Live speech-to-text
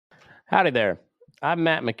Howdy there. I'm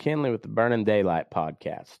Matt McKinley with the Burning Daylight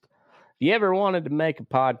podcast. If you ever wanted to make a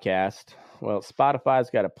podcast, well, Spotify's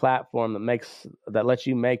got a platform that lets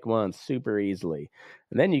you make one super easily.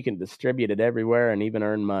 And then you can distribute it everywhere and even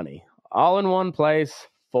earn money. All in one place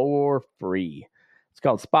for free. It's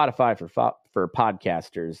called Spotify for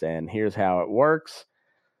podcasters, and here's how it works.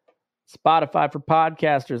 Spotify for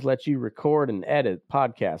podcasters lets you record and edit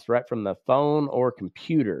podcasts right from the phone or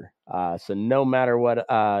computer. So no matter what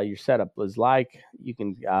your setup is like, you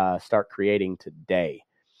can start creating today.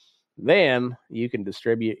 Then you can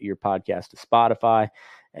distribute your podcast to Spotify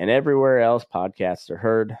and everywhere else podcasts are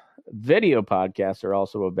heard. Video podcasts are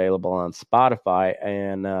also available on Spotify.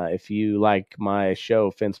 And if you like my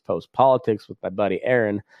show, Fence Post Politics with my buddy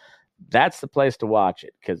Aaron, that's the place to watch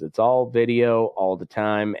it because it's all video all the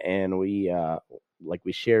time. And we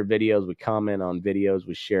share videos, we comment on videos,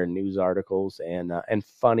 we share news articles and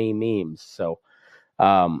funny memes. So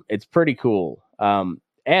it's pretty cool. And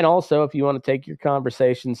also, if you want to take your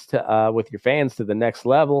conversations with your fans to the next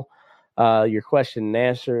level, your question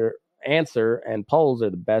and answer and polls are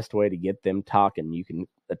the best way to get them talking. You can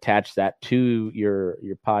attach that to your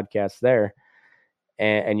podcast there,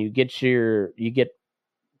 and you get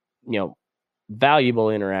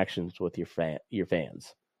valuable interactions with your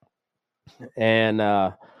fans. And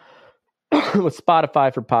with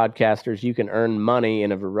Spotify for podcasters, you can earn money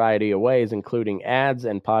in a variety of ways, including ads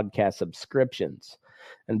and podcast subscriptions.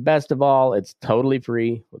 And best of all, it's totally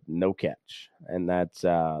free with no catch. And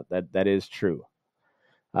that is true.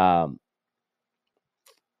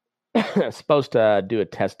 Supposed to do a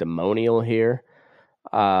testimonial here.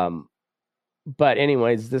 But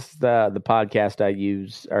anyways, this is the podcast I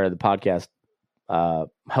use, or the podcast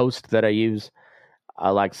host that I use.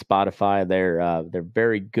 I like Spotify. They're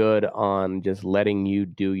very good on just letting you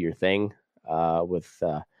do your thing with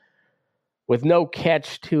no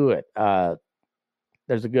catch to it.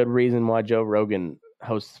 There's a good reason why Joe Rogan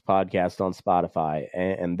hosts podcasts on Spotify,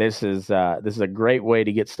 and this is a great way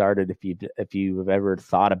to get started if you've ever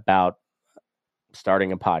thought about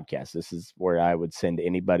starting a podcast. This is where I would send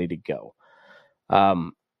anybody to go.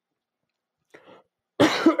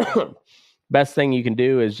 Best thing you can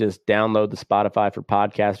do is just download the Spotify for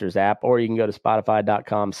Podcasters app, or you can go to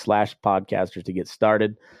spotify.com/podcasters to get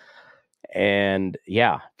started. And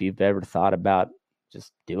yeah, if you've ever thought about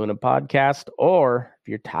just doing a podcast, or if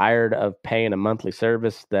you're tired of paying a monthly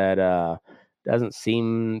service that doesn't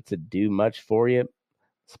seem to do much for you,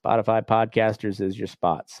 Spotify Podcasters is your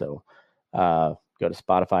spot. So go to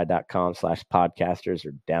spotify.com/podcasters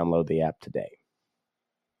or download the app today.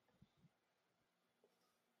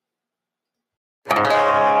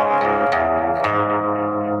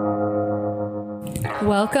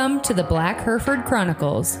 Welcome to the Black Hereford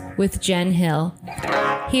Chronicles with Jen Hill.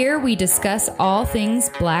 Here we discuss all things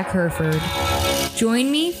Black Hereford.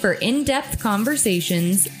 Join me for in-depth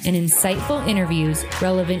conversations and insightful interviews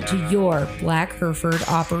relevant to your Black Hereford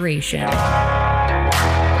operation.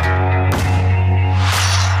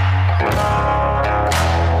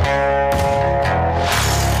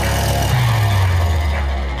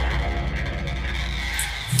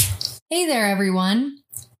 Hey there, everyone.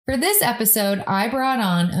 For this episode, I brought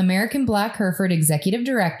on American Black Hereford Executive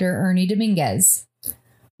Director Ernie Dominguez.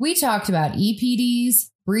 We talked about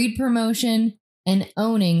EPDs, breed promotion, and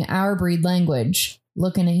owning our breed language.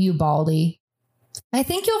 Looking at you, Baldy. I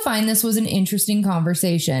think you'll find this was an interesting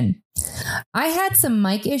conversation. I had some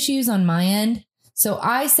mic issues on my end, so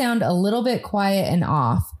I sound a little bit quiet and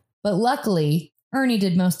off, but luckily, Ernie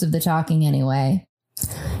did most of the talking anyway.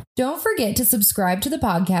 Don't forget to subscribe to the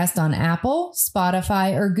podcast on Apple,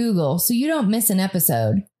 Spotify, or Google so you don't miss an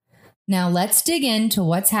episode. Now let's dig into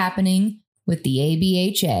what's happening with the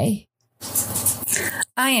ABHA.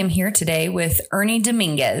 I am here today with Ernie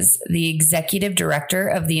Dominguez, the Executive Director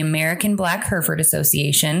of the American Black Hereford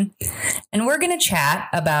Association, and we're going to chat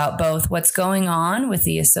about both what's going on with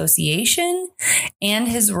the association and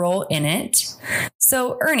his role in it.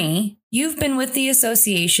 So, Ernie, you've been with the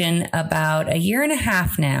association about 1.5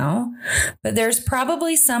 years now, but there's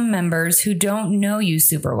probably some members who don't know you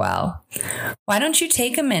super well. Why don't you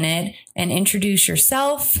take a minute and introduce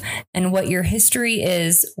yourself and what your history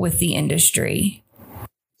is with the industry?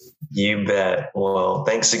 You bet. Well,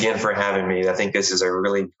 thanks again for having me. I think this is a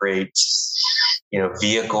really great,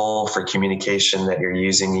 vehicle for communication that you're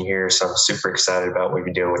using here. So I'm super excited about what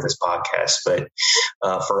you're doing with this podcast. But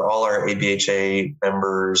for all our ABHA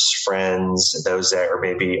members, friends, those that are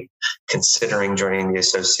maybe considering joining the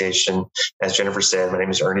association, as Jennifer said, my name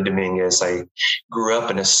is Ernie Dominguez. I grew up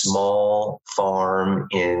in a small farm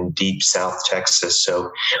in deep South Texas.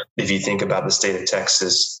 So if you think about the state of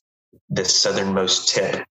Texas, the southernmost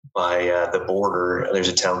tip by the border, there's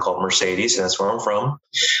a town called Mercedes, and that's where I'm from.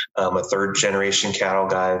 I'm a third generation cattle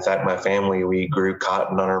guy. In fact, my family, we grew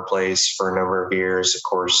cotton on our place for a number of years. Of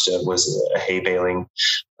course, it was a hay baling,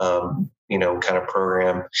 kind of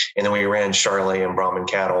program. And then we ran Charolais and Brahman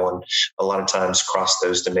cattle, and a lot of times crossed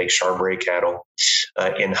those to make Charbray cattle.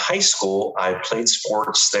 In high school, I played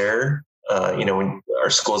sports there. When our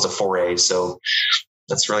school is a 4A, so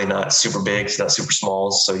that's really not super big. It's not super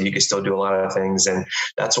small. So you can still do a lot of things. And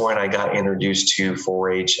that's when I got introduced to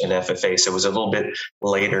 4-H and FFA. So it was a little bit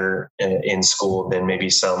later in school than maybe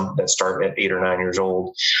some that start at 8 or 9 years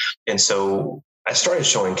old. And so I started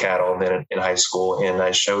showing cattle then in high school, and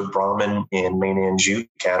I showed Brahman and Maine Anjou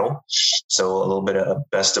cattle. So a little bit of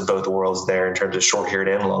best of both worlds there in terms of short-haired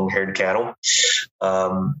and long-haired cattle.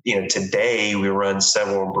 Today we run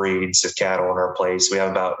several breeds of cattle in our place. We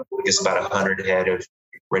have about 100 head of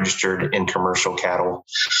registered and commercial cattle.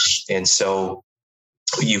 And so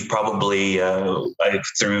you've probably,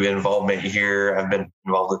 through involvement here, I've been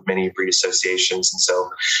involved with many breed associations. And so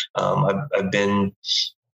I've been,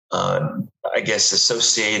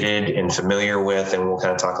 associated and familiar with, and we'll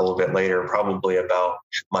kind of talk a little bit later, probably about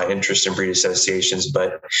my interest in breed associations.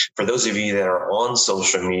 But for those of you that are on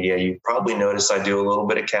social media, you probably noticed I do a little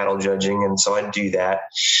bit of cattle judging. And so I do that.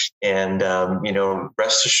 And,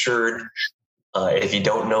 rest assured, if you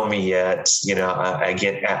don't know me yet, I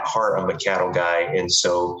get at heart, I'm a cattle guy. And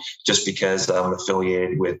so just because I'm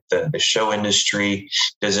affiliated with the show industry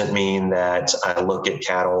doesn't mean that I look at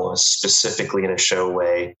cattle specifically in a show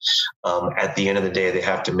way. At the end of the day, they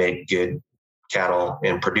have to make good cattle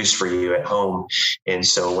and produce for you at home. And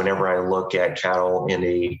so whenever I look at cattle in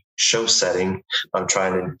a show setting, I'm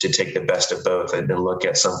trying to take the best of both and look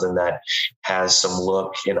at something that has some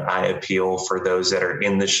look and eye appeal for those that are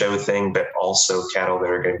in the show thing, but also cattle that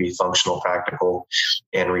are going to be functional, practical,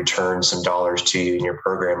 and return some dollars to you in your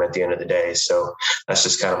program at the end of the day. So that's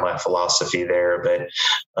just kind of my philosophy there. But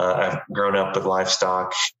I've grown up with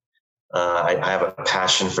livestock. I have a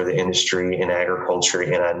passion for the industry and agriculture,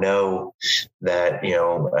 and I know that,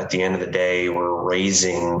 at the end of the day, we're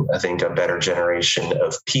raising, I think, a better generation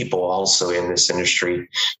of people also in this industry,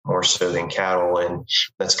 more so than cattle. And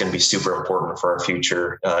that's going to be super important for our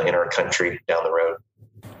future in our country down the road.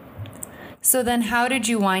 So then how did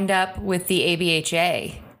you wind up with the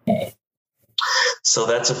ABHA? So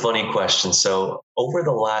that's a funny question. So over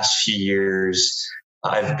the last few years,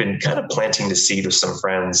 I've been kind of planting the seed with some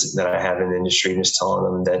friends that I have in the industry and just telling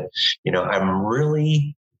them that, I'm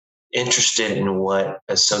really interested in what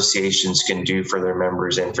associations can do for their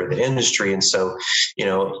members and for the industry. And so,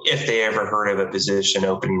 if they ever heard of a position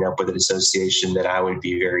opening up with an association, that I would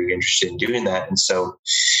be very interested in doing that. And so,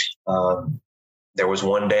 there was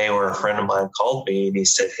one day where a friend of mine called me and he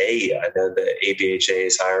said, "Hey, I know the ABHA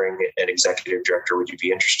is hiring an executive director. Would you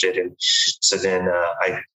be interested?" And so then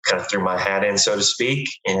I kind of threw my hat in, so to speak,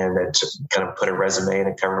 and I kind of put a resume and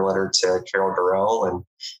a cover letter to Carol Durrell and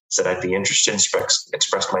said I'd be interested,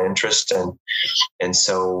 expressed my interest. And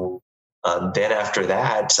so then after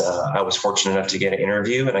that, I was fortunate enough to get an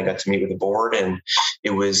interview, and I got to meet with the board, and it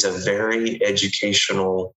was a very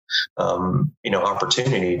educational,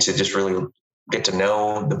 opportunity to just really get to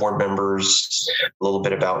know the board members, a little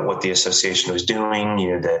bit about what the association was doing,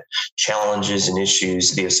 the challenges and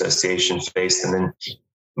issues the association faced, and then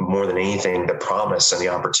more than anything, the promise and the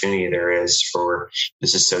opportunity there is for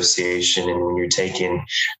this association. And when you're taking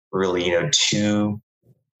really, two,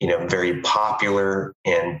 very popular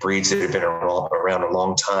and breeds that have been around a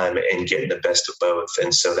long time and getting the best of both.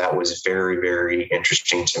 And so that was very, very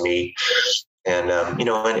interesting to me. And,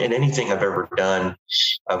 in anything I've ever done,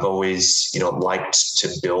 I've always, liked to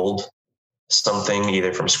build something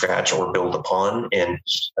either from scratch or build upon. And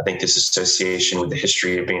I think this association, with the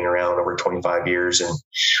history of being around over 25 years and,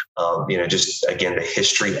 just again, the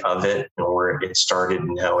history of it and where it started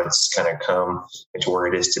and how it's kind of come into where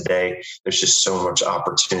it is today, there's just so much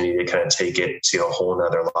opportunity to kind of take it to a whole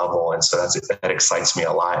nother level. And so that excites me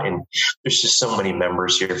a lot. And there's just so many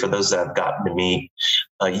members here. For those that I've gotten to meet,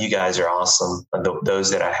 you guys are awesome.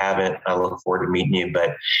 Those that I haven't, I look forward to meeting you,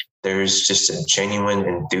 but there's just a genuine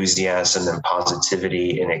enthusiasm and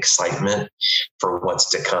positivity and excitement for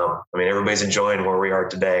what's to come. I mean, everybody's enjoying where we are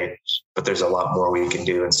today, but there's a lot more we can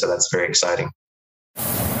do. And so that's very exciting.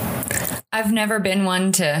 I've never been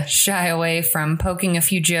one to shy away from poking a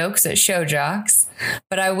few jokes at show jocks,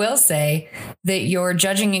 but I will say that your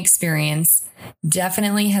judging experience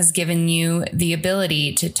definitely has given you the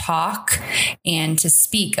ability to talk and to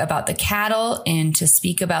speak about the cattle and to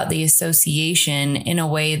speak about the association in a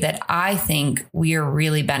way that I think we are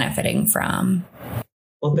really benefiting from.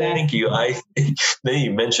 Well, thank you.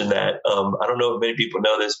 You mentioned that. I don't know if many people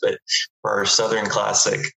know this, but for our Southern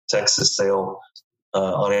Classic Texas sale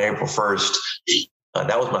on April 1st,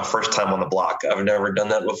 that was my first time on the block. I've never done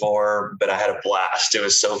that before, but I had a blast. It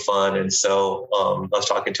was so fun. And so I was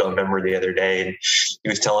talking to a member the other day, and he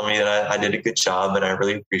was telling me that I did a good job, and I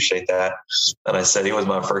really appreciate that. And I said it was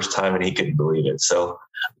my first time, and he couldn't believe it. So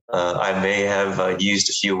I may have used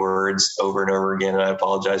a few words over and over again, and I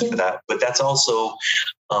apologize for that. But that's also,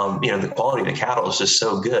 the quality of the cattle is just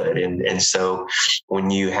so good. And so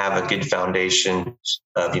when you have a good foundation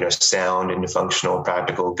of, sound and functional,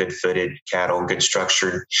 practical, good-footed cattle, good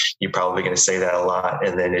structured, you're probably going to say that a lot.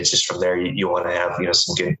 And then it's just from there, you want to have,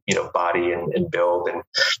 some good, body and build, and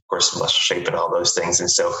of course, muscle shape and all those things.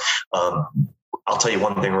 And so, I'll tell you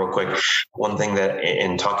one thing real quick. One thing that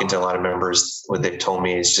in talking to a lot of members, what they've told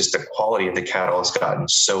me is just the quality of the cattle has gotten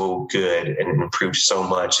so good and improved so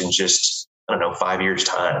much in just, 5 years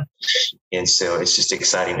time. And so it's just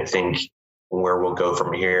exciting to think where we'll go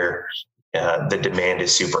from here. The demand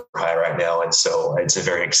is super high right now. And so it's a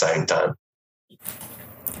very exciting time.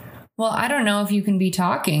 Well, I don't know if you can be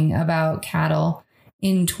talking about cattle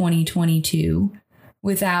in 2022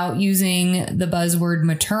 without using the buzzword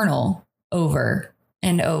maternal over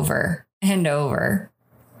and over and over.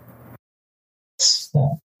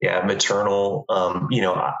 Yeah, maternal,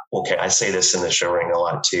 I say this in the show ring a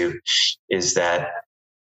lot too, is that,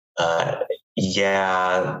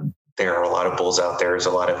 there are a lot of bulls out there. There's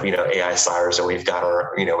a lot of, AI sires, and we've got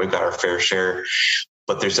our fair share,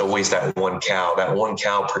 but there's always that one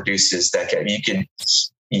cow produces that.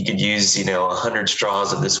 You could use, 100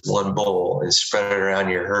 straws of this one bull and spread it around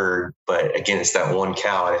your herd. But again, it's that one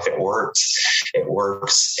cow. And if it works, it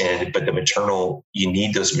works. But the maternal, you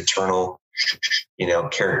need those maternal,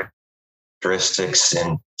 characteristics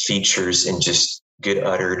and features, and just good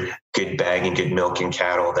uddered, good bagging, good milking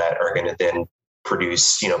cattle that are going to then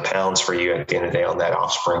produce, pounds for you at the end of the day on that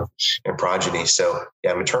offspring and progeny. So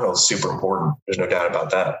yeah, maternal is super important. There's no doubt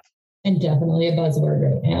about that. And definitely a buzzword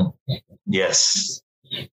right now. Yes.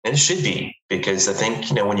 And it should be, because I think,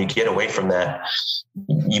 when you get away from that,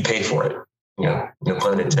 you pay for it. No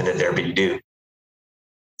pun intended there, but you do.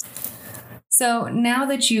 So now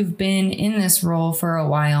that you've been in this role for a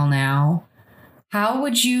while now, how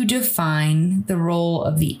would you define the role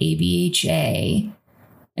of the ABHA,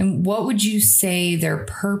 and what would you say their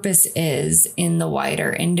purpose is in the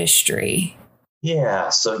wider industry? Yeah.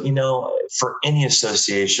 So, for any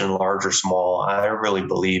association, large or small, I really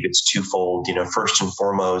believe it's twofold. First and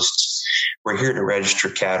foremost, we're here to register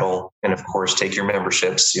cattle and, of course, take your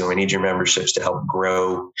memberships. We need your memberships to help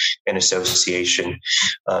grow an association.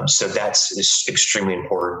 So that's extremely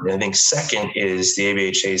important. And I think second is the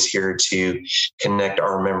ABHA is here to connect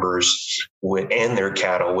our members and their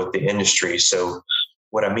cattle with the industry. So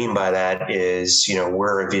what I mean by that is,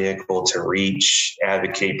 we're a vehicle to reach,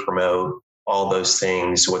 advocate, promote all those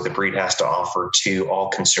things, what the breed has to offer to all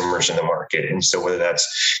consumers in the market. And so whether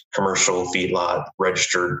that's commercial, feedlot,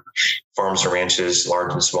 registered farms and ranches,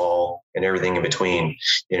 large and small, and everything in between,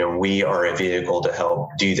 we are a vehicle to help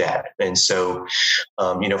do that. And so,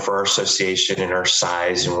 for our association and our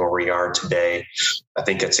size and where we are today, I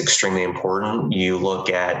think that's extremely important. You look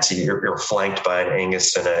at, you're flanked by an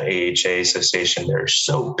Angus and an AHA association. They're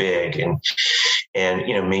so big.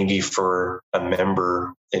 And maybe for a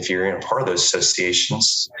member, if you're in a part of those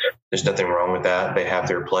associations, there's nothing wrong with that. They have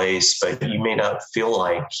their place, but you may not feel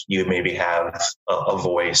like you maybe have a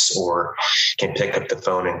voice or can pick up the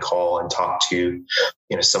phone and call and talk to,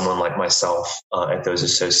 someone like myself at those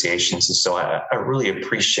associations. And so I really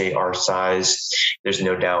appreciate our size. There's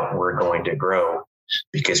no doubt we're going to grow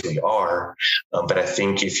because we are. But I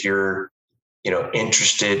think if you're,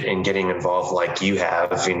 interested in getting involved like you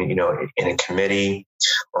have in a committee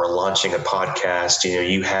or launching a podcast,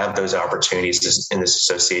 you have those opportunities in this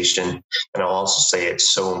association. And I'll also say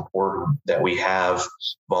it's so important that we have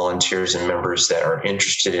volunteers and members that are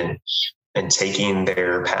interested in taking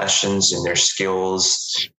their passions and their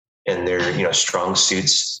skills and their, strong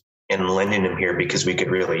suits and lending them here, because we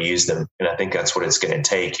could really use them. And I think that's what it's going to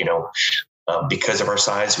take, because of our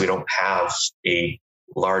size, we don't have a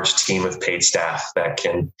large team of paid staff that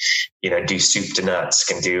can, do soup to nuts,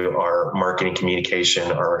 can do our marketing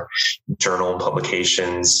communication, our journal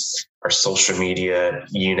publications, our social media,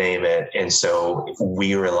 you name it. And so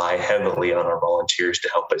we rely heavily on our volunteers to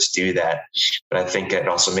help us do that. But I think that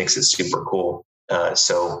also makes it super cool.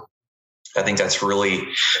 So I think that's really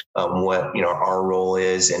what, our role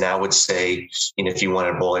is. And I would say, if you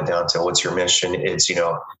want to boil it down to what's your mission, it's,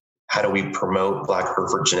 how do we promote Black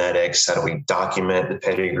Hereford genetics? How do we document the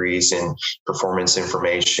pedigrees and performance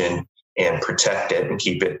information? and protect it and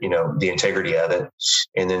keep it, the integrity of it.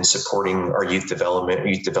 And then supporting our youth development.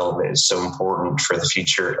 Youth development is so important for the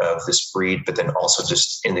future of this breed, but then also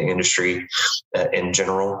just in the industry in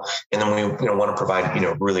general. And then we want to provide,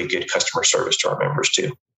 really good customer service to our members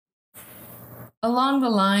too. Along the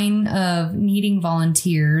line of needing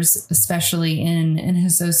volunteers, especially in an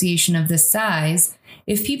association of this size,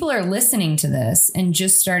 if people are listening to this and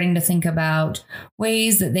just starting to think about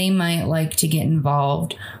ways that they might like to get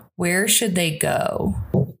involved, where should they go?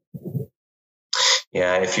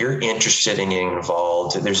 Yeah, if you're interested in getting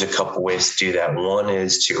involved, there's a couple ways to do that. One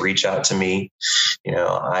is to reach out to me.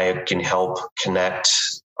 I can help connect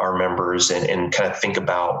our members and kind of think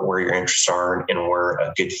about where your interests are and where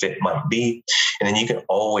a good fit might be. And then you can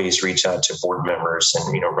always reach out to board members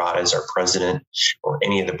and, Rod is our president, or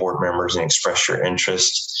any of the board members, and express your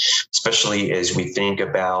interest, especially as we think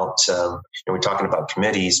about, we're talking about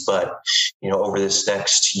committees, but, over this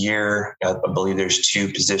next year, I believe there's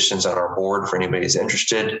 2 positions on our board for anybody who's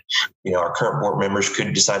interested. Our current board members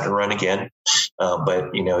could decide to run again,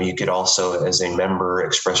 but, you could also, as a member,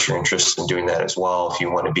 express your interest in doing that as well if you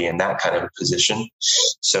want to be in that kind of a position.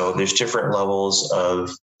 So there's different levels of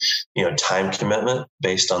time commitment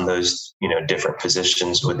based on those, different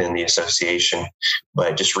positions within the association.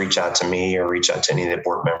 But just reach out to me or reach out to any of the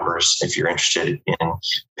board members if you're interested in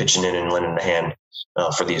pitching in and lending a hand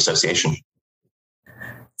for the association.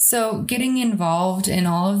 So getting involved in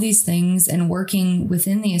all of these things and working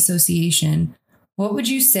within the association, what would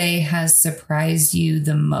you say has surprised you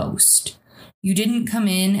the most? You didn't come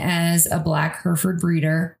in as a Black Hereford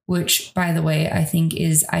breeder, which, by the way, I think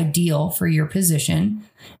is ideal for your position,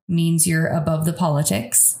 means you're above the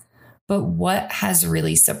politics. But what has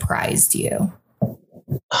really surprised you?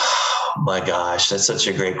 Oh my gosh, that's such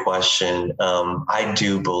a great question. I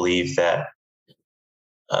do believe that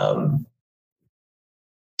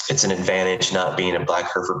it's an advantage not being a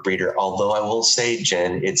Black Hereford breeder. Although I will say,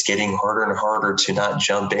 Jen, it's getting harder and harder to not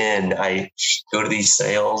jump in. I go to these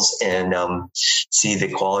sales and see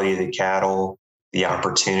the quality of the cattle, the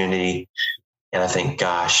opportunity. And I think,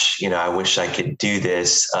 gosh, I wish I could do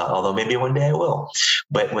this, although maybe one day I will.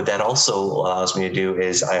 But what that also allows me to do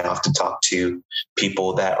is I often talk to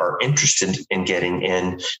people that are interested in getting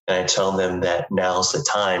in, and I tell them that now's the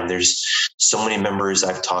time. There's so many members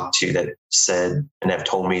I've talked to that said and have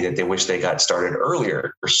told me that they wish they got started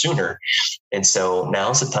earlier or sooner. And so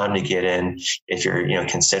now's the time to get in if you're,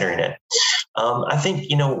 considering it. I think,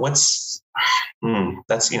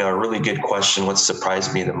 that's, a really good question. What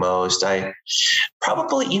surprised me the most? I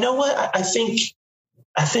probably, I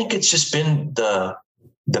think it's just been the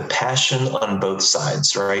passion on both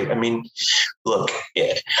sides, right? I mean, look,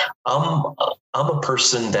 I'm a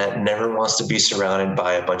person that never wants to be surrounded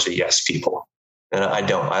by a bunch of yes people. And I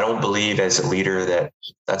don't believe as a leader that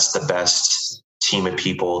that's the best team of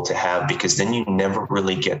people to have, because then you never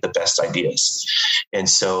really get the best ideas. And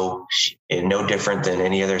so no different than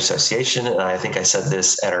any other association. And I think I said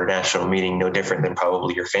this at our national meeting, no different than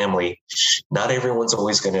probably your family. Not everyone's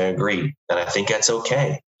always going to agree. And I think that's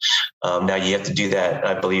okay. Now you have to do that,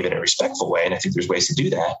 I believe, in a respectful way. And I think there's ways to do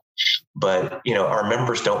that. But, our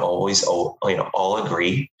members don't always, all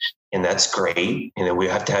agree. And that's great. We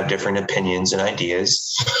have to have different opinions and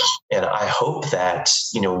ideas. And I hope that,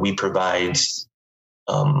 we provide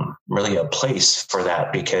really a place for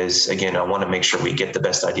that, because again, I want to make sure we get the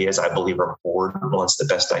best ideas. I believe our board wants the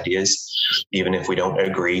best ideas, even if we don't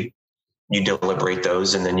agree. You deliberate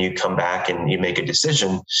those, and then you come back and you make a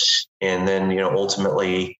decision. And then,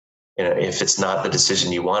 ultimately, if it's not the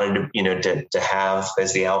decision you wanted to have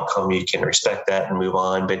as the outcome, you can respect that and move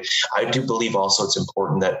on. But I do believe also it's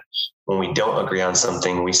important that when we don't agree on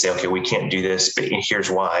something, we say, okay, we can't do this, but here's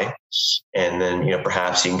why. And then,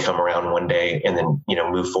 perhaps you can come around one day and then,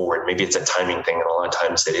 move forward. Maybe it's a timing thing. And a lot of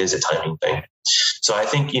times it is a timing thing. So I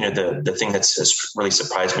think, the thing that's really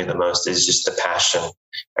surprised me the most is just the passion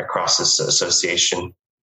across this association,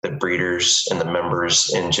 the breeders and the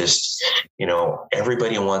members, and just,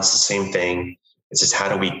 everybody wants the same thing. It's just, how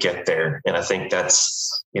do we get there? And I think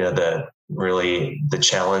that's, the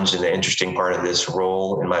challenge and the interesting part of this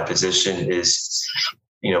role in my position is,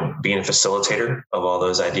 being a facilitator of all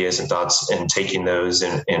those ideas and thoughts, and taking those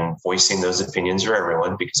and voicing those opinions for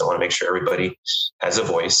everyone, because I want to make sure everybody has a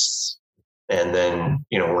voice. And then,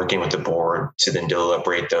 working with the board to then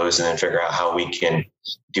deliberate those and then figure out how we can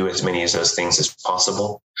do as many of those things as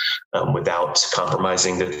possible without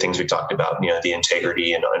compromising the things we talked about, the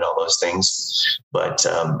integrity and all those things. But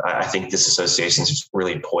I think this association is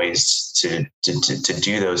really poised to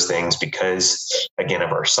do those things because, again,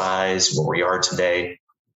 of our size, where we are today,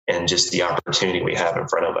 and just the opportunity we have in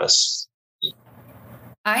front of us.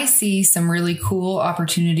 I see some really cool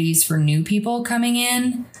opportunities for new people coming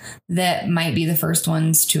in that might be the first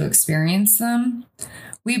ones to experience them.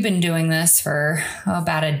 We've been doing this for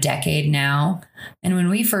about a decade now. And when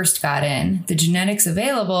we first got in, the genetics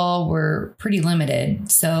available were pretty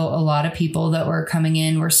limited. So a lot of people that were coming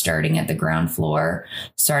in were starting at the ground floor,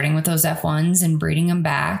 starting with those F1s and breeding them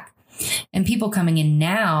back. And people coming in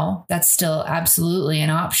now, that's still absolutely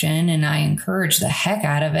an option. And I encourage the heck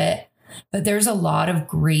out of it. But there's a lot of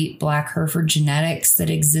great Black Hereford genetics that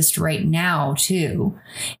exist right now, too.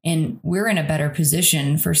 And we're in a better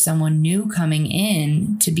position for someone new coming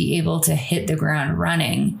in to be able to hit the ground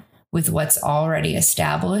running with what's already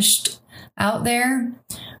established out there.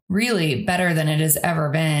 Really better than it has ever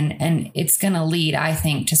been. And it's going to lead, I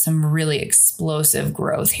think, to some really explosive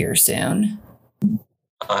growth here soon.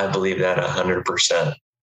 I believe that 100%.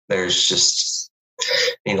 There's just,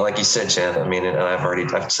 like you said, Jen, I mean, and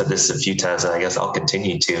I've said this a few times, and I guess I'll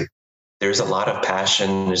continue to. There's a lot of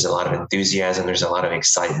passion. There's a lot of enthusiasm. There's a lot of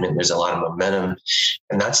excitement. There's a lot of momentum.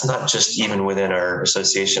 And that's not just even within our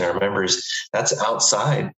association, our members. That's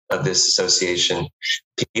outside of this association.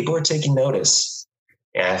 People are taking notice.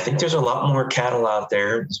 And I think there's a lot more cattle out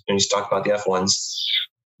there, when you talk about the F1s,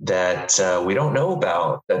 that we don't know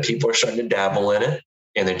about, that people are starting to dabble in it.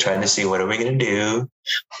 And they're trying to see, what are we going to do?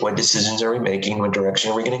 What decisions are we making? What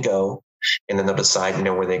direction are we going to go? And then they'll decide,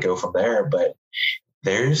 where they go from there. But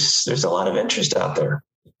there's a lot of interest out there.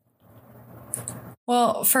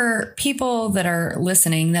 Well, for people that are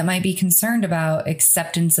listening that might be concerned about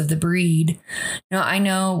acceptance of the breed, I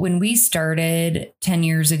know when we started 10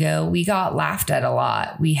 years ago, we got laughed at a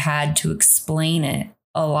lot. We had to explain it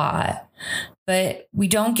a lot. But we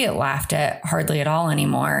don't get laughed at hardly at all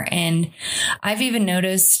anymore. And I've even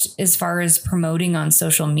noticed, as far as promoting on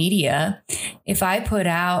social media, if I put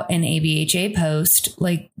out an ABHA post,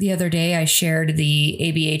 like the other day, I shared the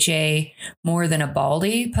ABHA more than a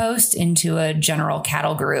baldy post into a general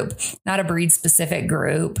cattle group, not a breed specific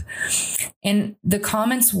group. And the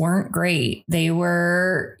comments weren't great. They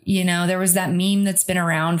were, there was that meme that's been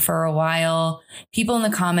around for a while. People in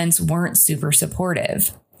the comments weren't super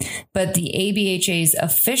supportive. But the ABHA's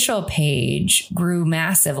official page grew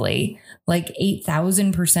massively, like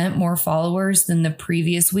 8,000% more followers than the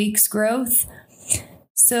previous week's growth.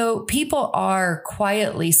 So people are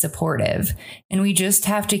quietly supportive, and we just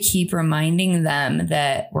have to keep reminding them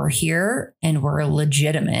that we're here and we're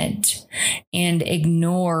legitimate, and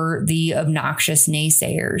ignore the obnoxious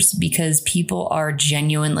naysayers, because people are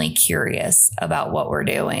genuinely curious about what we're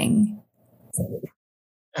doing.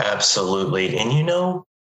 Absolutely. And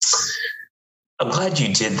I'm glad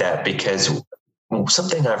you did that, because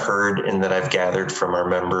something I've heard and that I've gathered from our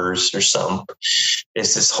members, or some,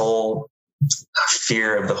 is this whole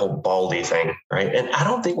fear of the whole baldy thing, right? And I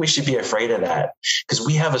don't think we should be afraid of that, because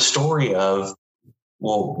we have a story of,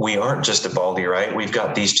 well, we aren't just a baldy, right? We've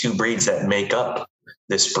got these two breeds that make up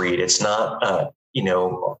this breed. It's not,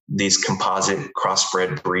 these composite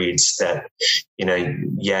crossbred breeds that,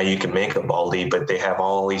 you can make a baldy, but they have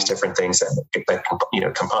all these different things that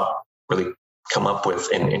come up with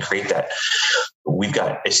and create that. We've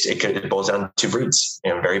got, it boils down to two breeds,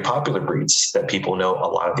 and very popular breeds that people know a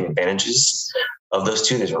lot of the advantages of those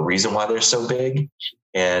two. There's a reason why they're so big.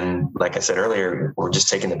 And like I said earlier, we're just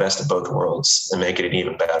taking the best of both worlds and making it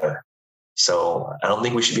even better. So I don't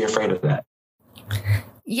think we should be afraid of that.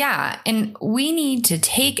 Yeah, and we need to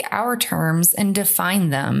take our terms and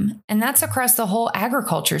define them. And that's across the whole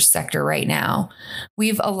agriculture sector right now.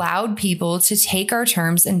 We've allowed people to take our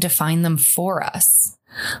terms and define them for us.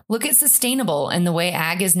 Look at sustainable and the way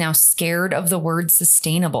ag is now scared of the word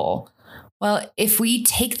sustainable. Well, if we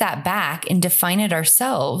take that back and define it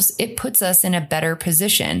ourselves, it puts us in a better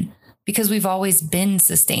position, because we've always been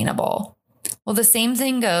sustainable. Well, the same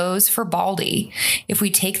thing goes for baldy. If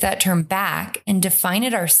we take that term back and define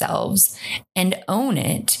it ourselves and own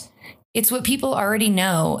it, it's what people already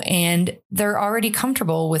know, and they're already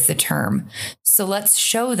comfortable with the term. So let's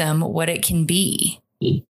show them what it can be.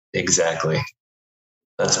 Exactly.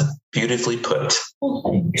 That's beautifully put. Well,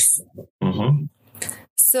 thanks. Mm-hmm.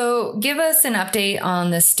 So give us an update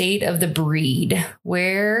on the state of the breed.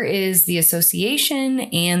 Where is the association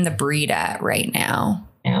and the breed at right now?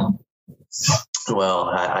 Yeah. Well,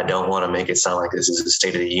 I don't want to make it sound like this is a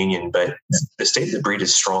State of the Union, but the state of the breed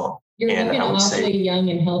is strong. You're and looking I would awfully say, young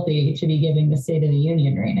and healthy to be giving the State of the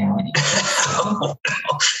Union right now.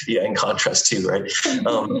 Yeah, in contrast too, right? We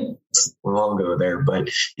won't go there, but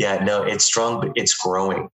yeah, no, it's strong, but it's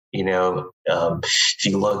growing. If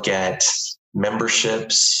you look at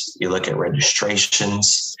memberships, you look at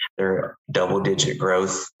registrations, they're double-digit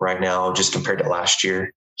growth right now, just compared to last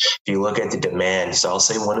year. if you look at the demand, so I'll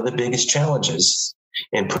say one of the biggest challenges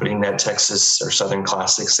in putting that Texas or Southern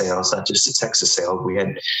Classic sale, it's not just a Texas sale.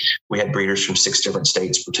 We had breeders from 6 different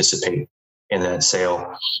states participate in that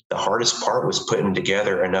sale. The hardest part was putting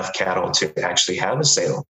together enough cattle to actually have a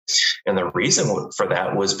sale. And the reason for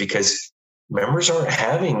that was because members aren't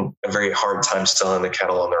having a very hard time selling the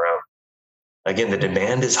cattle on their own. Again, the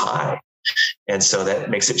demand is high. And so that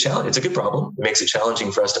makes it challenging. It's a good problem. It makes it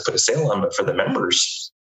challenging for us to put a sale on, but for the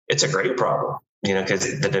members, it's a great problem,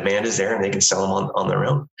 because the demand is there and they can sell them on their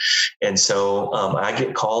own. And so I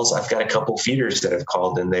get calls. I've got a couple feeders that have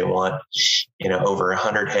called and they want, over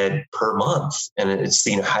 100 head per month. And it's,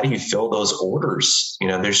 how do you fill those orders?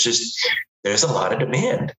 There's a lot of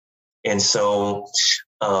demand. And so,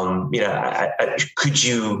 would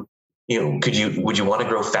you want to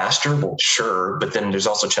grow faster? Well, sure. But then there's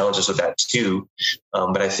also challenges with that too.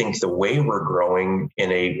 But I think the way we're growing in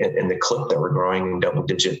the clip that we're growing in double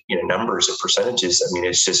digit, numbers and percentages,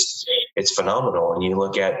 it's phenomenal. And you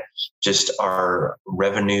look at just our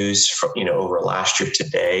revenues from, over last year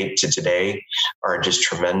to today are just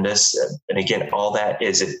tremendous. And again, all that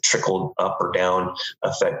is a trickled up or down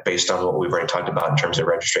effect based on what we've already talked about in terms of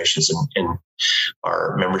registrations and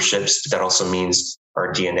our memberships. But that also means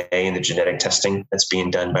our DNA and the genetic testing that's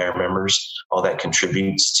being done by our members, all that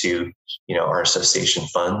contributes to, our association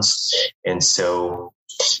funds. And so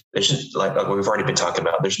there's just like we've already been talking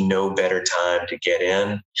about, there's no better time to get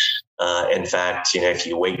in. In fact, if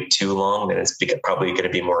you wait too long, then it's probably going to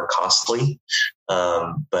be more costly.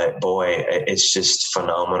 But boy, it's just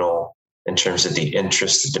phenomenal in terms of the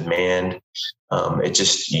interest, the demand.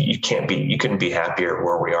 You couldn't be happier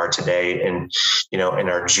where we are today. And, in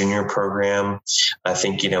our junior program, I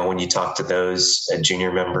think, when you talk to those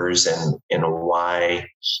junior members and why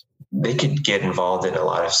they could get involved in a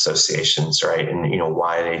lot of associations, right? And,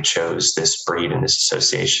 why they chose this breed and this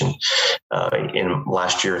association. In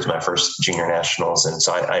last year was my first junior nationals. And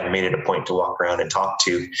so I made it a point to walk around and talk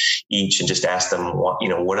to each and just ask them, what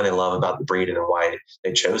do they love about the breed and why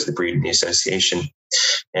they chose the breed in the association.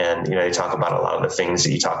 And, they talk about a lot of the things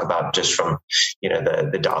that you talk about just from,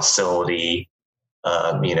 the docility,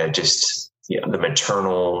 the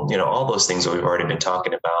maternal, all those things that we've already been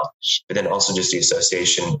talking about, but then also just the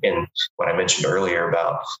association and what I mentioned earlier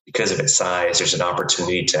about because of its size, there's an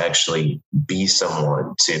opportunity to actually be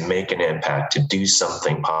someone, to make an impact, to do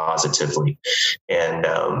something positively. And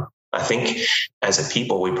I think as a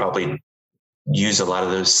people, we probably use a lot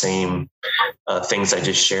of those same things I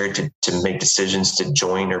just shared to make decisions to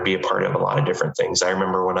join or be a part of a lot of different things. I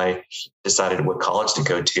remember when I decided what college to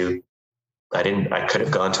go to, I could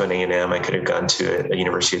have gone to an A&M. I could have gone to a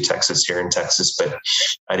University of Texas here in Texas, but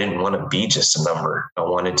I didn't want to be just a number. I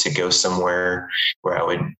wanted to go somewhere where I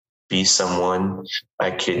would be someone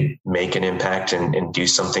I could make an impact and do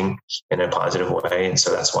something in a positive way. And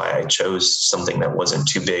so that's why I chose something that wasn't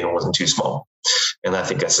too big and wasn't too small. And I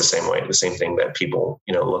think that's the same thing that people,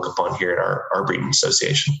 look upon here at our breeding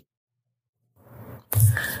association.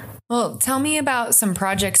 Well, tell me about some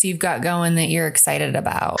projects you've got going that you're excited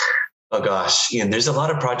about. Oh gosh, there's a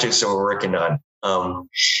lot of projects that we're working on,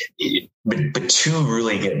 but two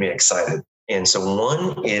really get me excited. And so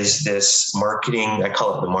one is this marketing, I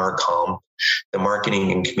call it the MarCom, the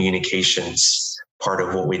marketing and communications part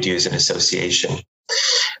of what we do as an association.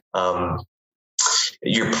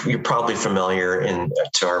 You're probably familiar, and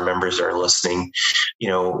to our members that are listening,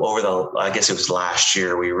 I guess it was last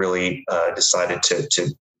year, we really decided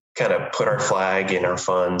to kind of put our flag and our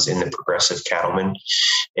funds in the progressive cattlemen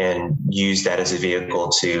and use that as a vehicle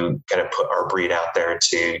to kind of put our breed out there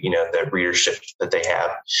to, the readership that they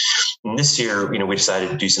have. And this year, we decided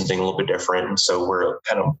to do something a little bit different. And so we're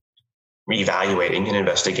kind of reevaluating and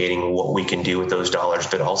investigating what we can do with those dollars,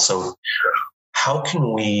 but also how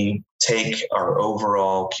can we take our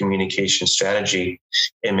overall communication strategy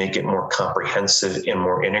and make it more comprehensive and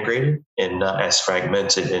more integrated and not as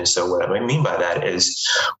fragmented. And so what I mean by that is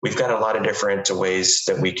we've got a lot of different ways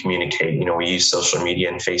that we communicate. We use social media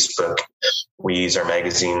and Facebook. We use our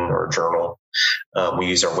magazine or journal. We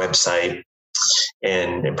use our website.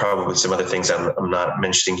 And probably some other things I'm not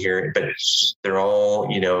mentioning here, but they're all,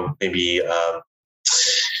 maybe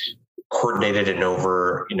coordinated and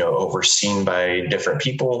overseen by different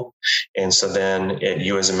people. And so then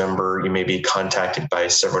you as a member, you may be contacted by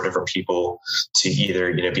several different people to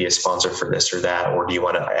either, be a sponsor for this or that, or do you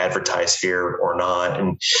want to advertise here or not?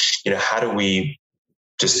 And, how do we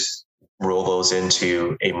just roll those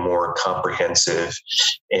into a more comprehensive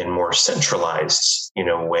and more centralized,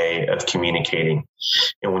 way of communicating.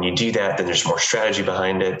 And when you do that, then there's more strategy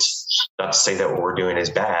behind it. Not to say that what we're doing is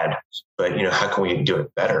bad, but, how can we do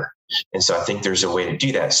it better? And so I think there's a way to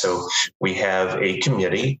do that. So we have a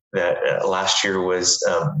committee that last year was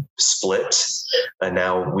split. And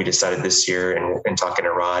now we decided this year, and talking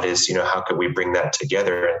to Rod, is, how could we bring that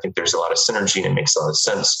together? I think there's a lot of synergy, and it makes a lot of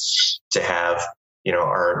sense to have,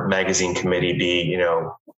 our magazine committee be,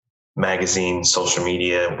 magazine, social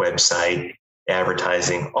media, website,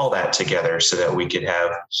 advertising, all that together, so that we could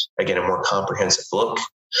have, again, a more comprehensive look.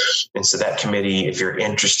 And so that committee, if you're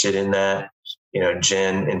interested in that,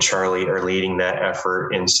 Jen and Charlie are leading that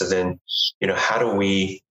effort. And so then, how do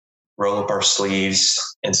we roll up our sleeves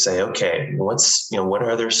and say, okay, what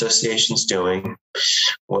are other associations doing?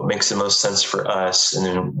 What makes the most sense for us? And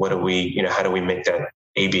then how do we make that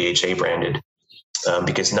ABHA branded?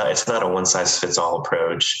 Because it's not a one size fits all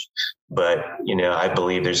approach, but, I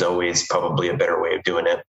believe there's always probably a better way of doing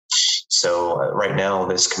it. So right now,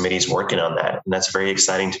 this committee is working on that. And that's very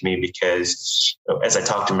exciting to me because as I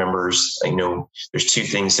talk to members, there's two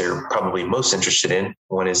things they're probably most interested in.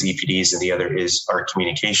 One is EPDs and the other is our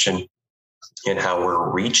communication and how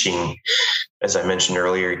we're reaching, as I mentioned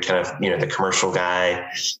earlier, kind of, the commercial guy.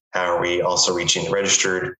 How are we also reaching the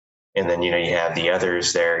registered? And then, you have the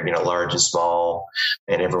others there, large and small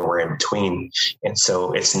and everywhere in between. And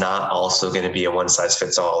so it's not also going to be a one size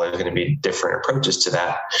fits all. There's going to be different approaches to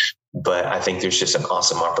that. But I think there's just an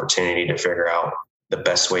awesome opportunity to figure out the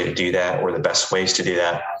best way to do that, or the best ways to do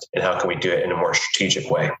that, and how can we do it in a more strategic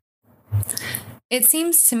way. It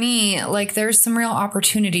seems to me like there's some real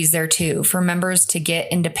opportunities there too for members to get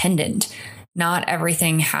independent. Not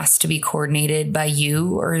everything has to be coordinated by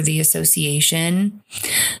you or the association.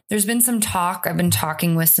 There's been some talk. I've been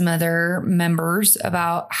talking with some other members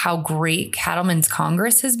about how great Cattlemen's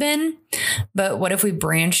Congress has been. But what if we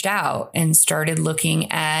branched out and started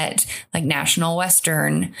looking at like National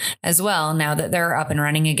Western as well, now that they're up and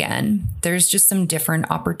running again? There's just some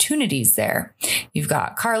different opportunities there. You've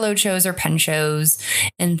got carload shows or pen shows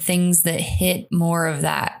and things that hit more of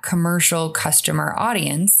that commercial customer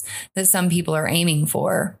audience that some people are aiming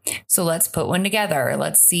for. So let's put one together.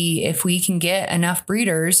 Let's see if we can get enough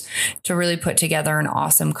breeders to really put together an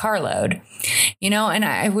awesome carload. And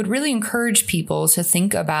I would really encourage people to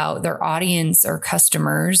think about their audience or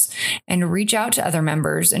customers and reach out to other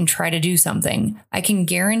members and try to do something. I can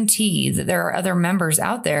guarantee that there are other members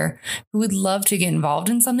out there who would love to get involved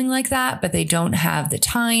in something like that, but they don't have the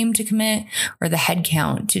time to commit or the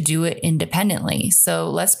headcount to do it independently. So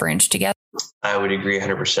let's branch together. I would agree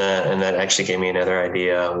 100%. And that actually gave me another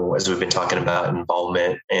idea as we've been talking about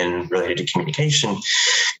involvement and related to communication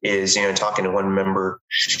is, talking to one member,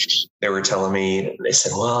 they were telling me, they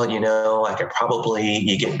said, well, I could probably,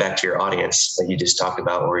 you get back to your audience that you just talked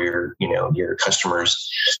about, or your customers.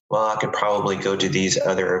 Well, I could probably go to these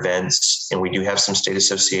other events. And we do have some state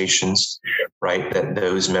associations, right, that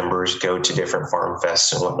those members go to different farm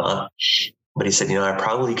fests and whatnot. But he said, I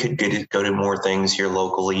probably could go to more things here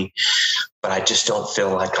locally, but I just don't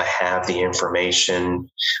feel like I have the information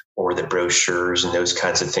or the brochures and those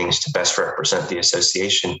kinds of things to best represent the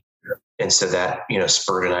association. And so that,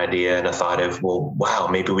 spurred an idea and a thought of, well, wow,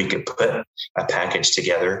 maybe we could put a package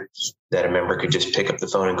together that a member could just pick up the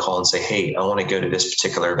phone and call and say, hey, I want to go to this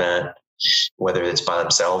particular event, whether it's by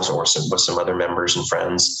themselves or with some other members and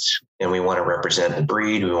friends. And we want to represent the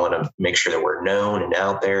breed. We want to make sure that we're known and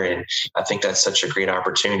out there. And I think that's such a great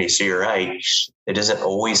opportunity. So you're right. It doesn't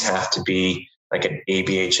always have to be like an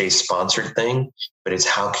ABHA sponsored thing, but it's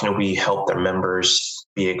how can we help their members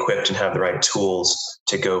be equipped and have the right tools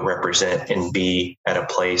to go represent and be at a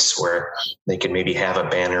place where they can maybe have a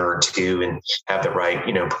banner or two and have the right,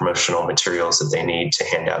 promotional materials that they need to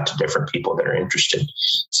hand out to different people that are interested.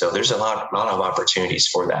 So there's a lot of opportunities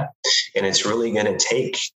for that. And it's really going to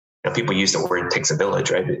take, people use the word it takes a village,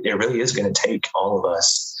 right? It really is going to take all of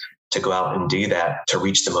us to go out and do that to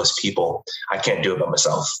reach the most people. I can't do it by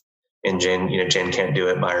myself. And Jen can't do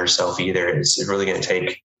it by herself either. It's really going to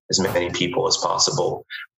take as many people as possible.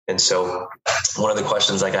 And so one of the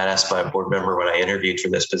questions I got asked by a board member when I interviewed for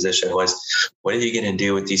this position was, what are you going to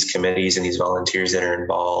do with these committees and these volunteers that are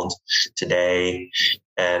involved today?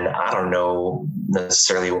 And I don't know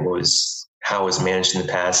necessarily how it was managed in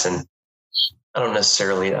the past. And I don't want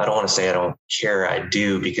to say I don't care. I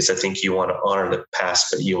do, because I think you want to honor the past,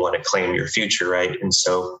 but you want to claim your future, right? And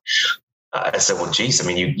so I said, well, geez,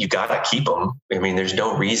 you got to keep them. There's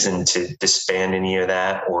no reason to disband any of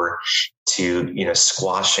that or to,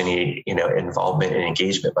 squash any, involvement and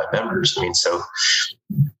engagement by members. So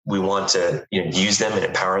we want to, use them and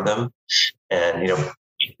empower them, and,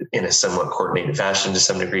 in a somewhat coordinated fashion to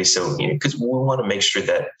some degree. So, because we want to make sure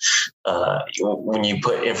that when you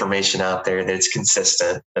put information out there, that it's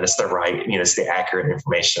consistent, that it's the right, it's the accurate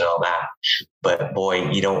information and all that. But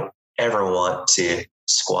boy, you don't ever want to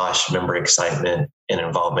squash member excitement and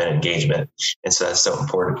involvement and engagement. And so that's so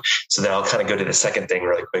important. So then I'll kind of go to the second thing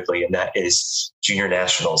really quickly, and that is junior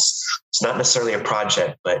nationals. It's not necessarily a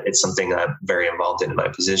project, but it's something I'm very involved in my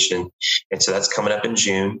position. And so that's coming up in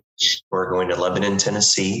June. We're going to Lebanon,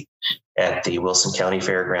 Tennessee at the Wilson County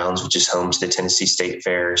Fairgrounds, which is home to the Tennessee State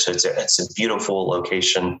Fair. So it's a beautiful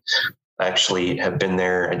location. I actually have been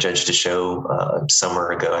there. I judged a show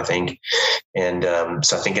summer ago, I think. And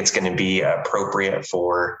so I think it's going to be appropriate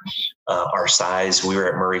for our size. We were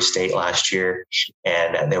at Murray State last year,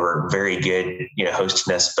 and they were very good,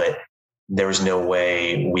 hosting us, but there was no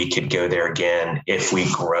way we could go there again if we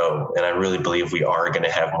grow. And I really believe we are going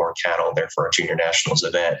to have more cattle there for our junior nationals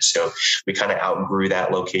event. So we kind of outgrew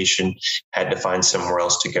that location, had to find somewhere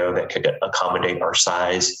else to go that could accommodate our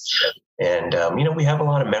size. And, we have a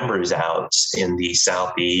lot of members out in the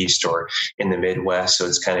Southeast or in the Midwest. So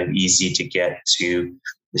it's kind of easy to get to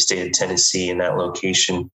the state of Tennessee in that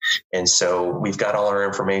location. And so we've got all our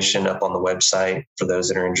information up on the website for those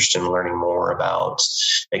that are interested in learning more about,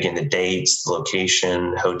 again, the dates, the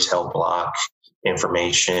location, hotel block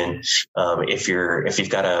information. If you've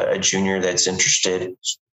got a junior that's interested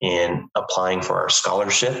in applying for our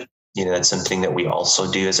scholarship, that's something that we also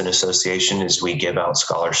do as an association, is we give out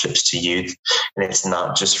scholarships to youth. And it's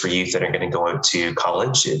not just for youth that are going to go out to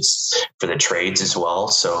college. It's for the trades as well.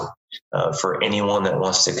 So for anyone that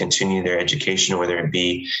wants to continue their education, whether it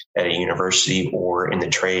be at a university or in the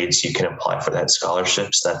trades, you can apply for that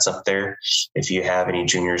scholarship. So that's up there. If you have any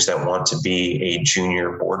juniors that want to be a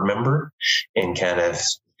junior board member and kind of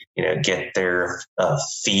get their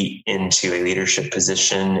feet into a leadership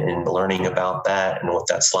position and learning about that and what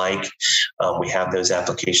that's like. We have those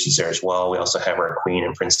applications there as well. We also have our Queen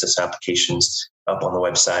and Princess applications up on the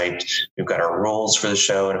website. We've got our rules for the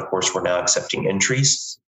show. And of course, we're now accepting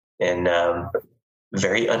entries, and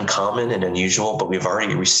very uncommon and unusual, but we've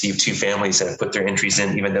already received 2 families that have put their entries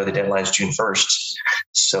in, even though the deadline is June 1st.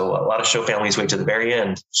 So a lot of show families wait to the very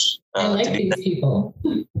end. I like these people.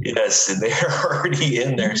 Yes, they're already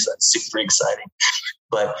in there. So that's super exciting.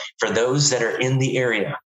 But for those that are in the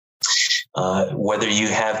area, whether you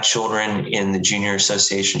have children in the Junior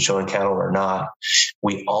Association showing cattle or not,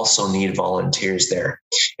 we also need volunteers there.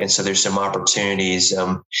 And so there's some opportunities.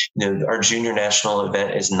 Our Junior National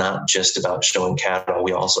event is not just about showing cattle.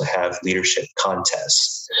 We also have leadership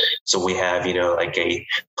contests. So we have, like a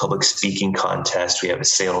public speaking contest. We have a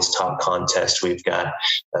sales talk contest. We've got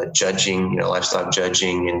judging, livestock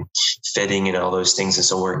judging and fitting and all those things. And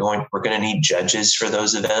so we're going to need judges for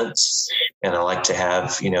those events. And I like to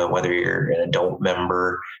have, whether you're an adult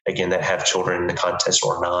member, again, that have children in the contest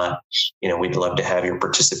or not, we'd love to have your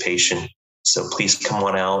participation. So please come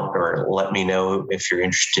on out or let me know if you're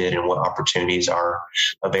interested in what opportunities are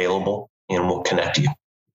available, and we'll connect you.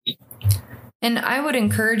 And I would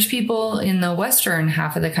encourage people in the western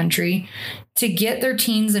half of the country to get their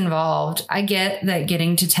teens involved. I get that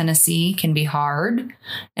getting to Tennessee can be hard,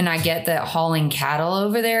 and I get that hauling cattle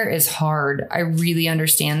over there is hard. I really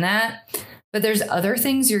understand that. But there's other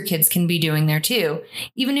things your kids can be doing there too.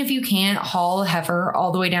 Even if you can't haul a heifer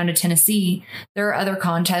all the way down to Tennessee, there are other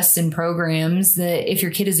contests and programs that if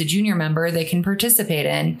your kid is a junior member, they can participate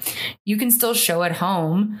in. You can still show at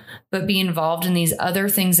home, but be involved in these other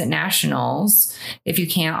things at nationals if you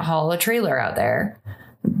can't haul a trailer out there.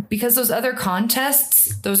 Because those other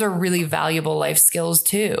contests, those are really valuable life skills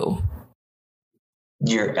too.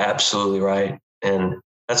 You're absolutely right. And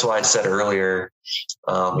that's why I said earlier,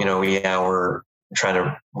 we're trying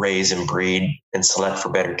to raise and breed and select for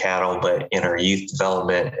better cattle, but in our youth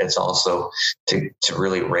development, it's also to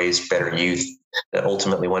really raise better youth that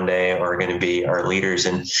ultimately one day are going to be our leaders.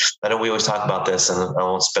 And I know we always talk about this, and I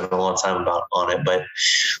won't spend a long time on it, but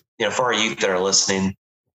for our youth that are listening,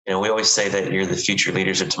 we always say that you're the future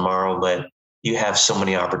leaders of tomorrow, but you have so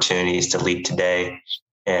many opportunities to lead today.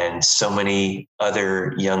 And so many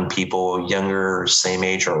other young people, younger, same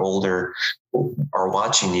age or older, are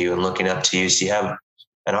watching you and looking up to you. So you have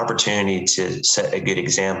an opportunity to set a good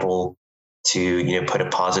example, to, put a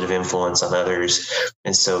positive influence on others.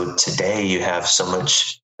 And so today you have so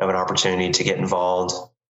much of an opportunity to get involved,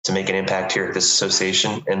 to make an impact here at this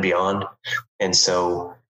association and beyond. And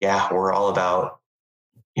so, we're all about,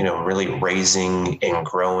 really raising and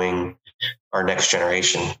growing our next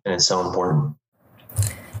generation. And it's so important.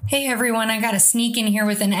 Hey everyone, I got to sneak in here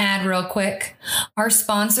with an ad real quick. Our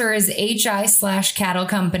sponsor is HI/Cattle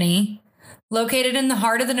Company. Located in the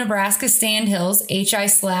heart of the Nebraska Sandhills, HI/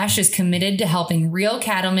 is committed to helping real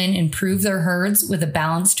cattlemen improve their herds with a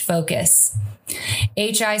balanced focus.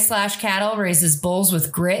 HI/Cattle raises bulls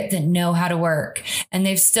with grit that know how to work, and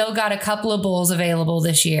they've still got a couple of bulls available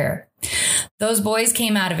this year. Those boys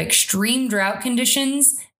came out of extreme drought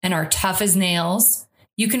conditions and are tough as nails.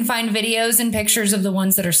 You can find videos and pictures of the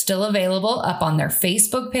ones that are still available up on their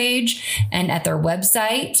Facebook page and at their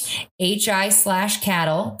website,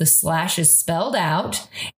 HI/Cattle. The slash is spelled out,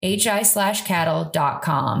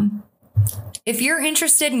 HI/cattle.com. If you're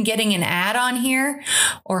interested in getting an ad on here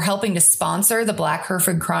or helping to sponsor the Black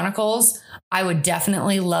Hereford Chronicles, I would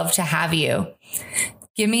definitely love to have you.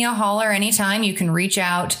 Give me a holler anytime. You can reach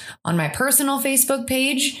out on my personal Facebook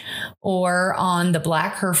page or on the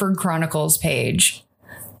Black Hereford Chronicles page.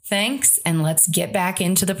 Thanks, and let's get back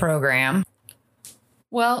into the program.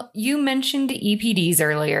 Well, you mentioned EPDs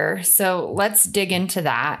earlier, so let's dig into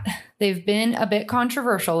that. They've been a bit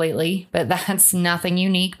controversial lately, but that's nothing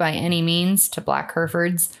unique by any means to Black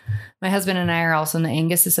Herefords. My husband and I are also in the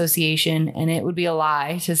Angus Association, and it would be a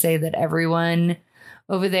lie to say that everyone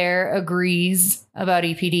over there agrees about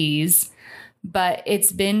EPDs, but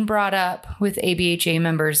it's been brought up with ABHA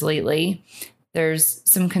members lately. There's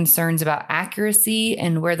some concerns about accuracy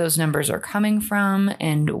and where those numbers are coming from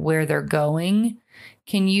and where they're going.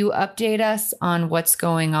 Can you update us on what's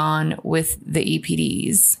going on with the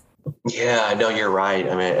EPDs? Yeah, I know you're right.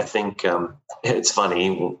 I mean, I think it's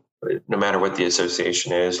funny, no matter what the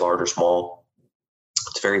association is, large or small,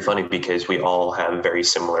 it's very funny because we all have very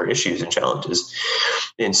similar issues and challenges.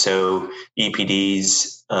 And so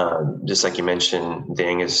EPDs, just like you mentioned, the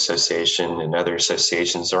Angus Association and other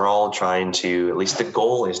associations are all trying to, at least the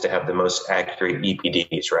goal is to have the most accurate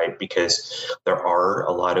EPDs, right? Because there are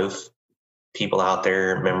a lot of people out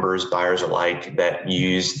there, members, buyers alike, that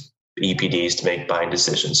use EPDs to make buying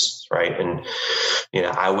decisions, right? And,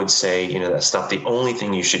 I would say, that's not the only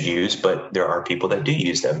thing you should use, but there are people that do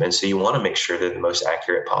use them. And so you want to make sure they're the most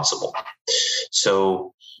accurate possible.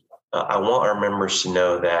 So I want our members to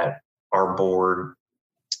know that our board,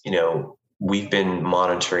 we've been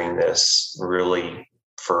monitoring this really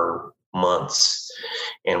for months,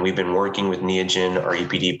 and we've been working with Neogen, our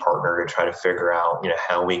EPD partner, to try to figure out,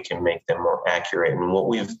 how we can make them more accurate. And what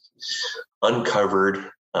we've uncovered,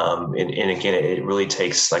 and again, it really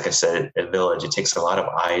takes, like I said, a village. It takes a lot of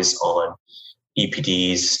eyes on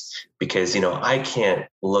EPDs because, I can't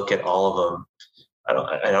look at all of them.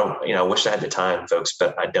 I don't, I wish I had the time, folks,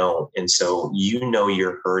 but I don't. And so,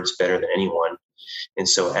 your herds better than anyone. And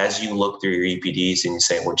so as you look through your EPDs and you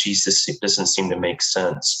say, well, geez, this doesn't seem to make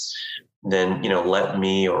sense, then, let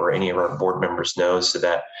me or any of our board members know so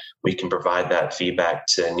that we can provide that feedback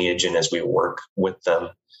to Neogen as we work with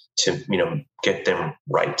them to, get them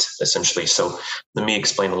right, essentially. So let me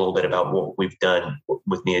explain a little bit about what we've done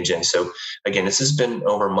with Neogen. So again, this has been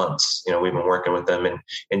over months. We've been working with them,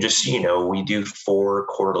 and just, we do 4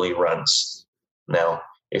 quarterly runs. Now,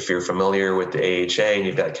 if you're familiar with the AHA and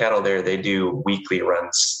you've got cattle there, they do weekly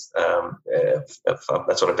runs.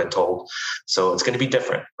 That's what I've been told. So it's going to be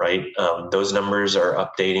different, right? Those numbers are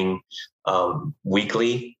updating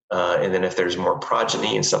weekly. And then if there's more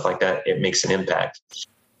progeny and stuff like that, it makes an impact.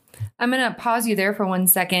 I'm going to pause you there for 1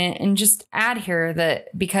 second and just add here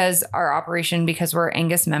that because we're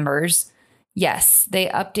Angus members, yes, they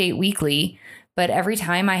update weekly. But every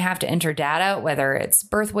time I have to enter data, whether it's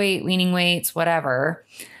birth weight, weaning weights, whatever,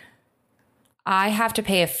 I have to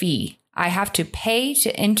pay a fee. I have to pay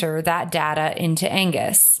to enter that data into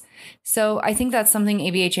Angus. So I think that's something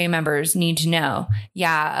ABHA members need to know.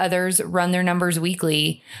 Yeah, others run their numbers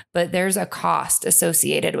weekly, but there's a cost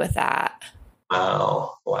associated with that.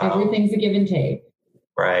 Wow. Everything's a give and take.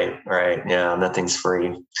 Right. Yeah, nothing's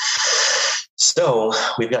free. So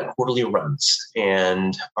we've got quarterly runs,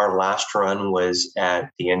 and our last run was at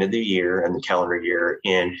the end of the year and the calendar year.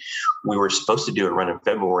 And we were supposed to do a run in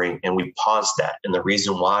February, and we paused that. And the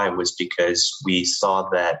reason why was because we saw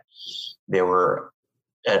that there were,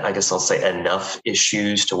 I guess I'll say, enough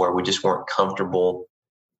issues to where we just weren't comfortable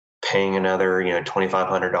paying another,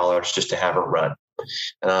 $2,500 just to have a run.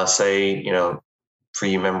 And I'll say, for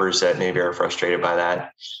you members that maybe are frustrated by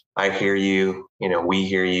that, I hear you, we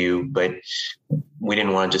hear you, but we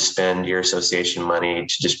didn't want to just spend your association money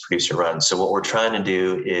to just produce a run. So what we're trying to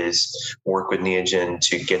do is work with Neogen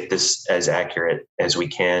to get this as accurate as we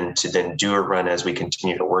can, to then do a run as we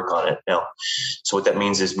continue to work on it. Now, so what that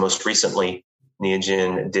means is most recently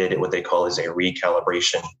Neogen did what they call is a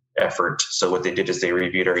recalibration effort. So what they did is they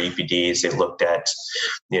reviewed our EPDs. They looked at,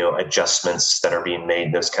 adjustments that are being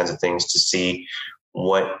made, those kinds of things to see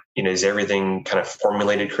what, is everything kind of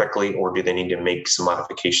formulated correctly, or do they need to make some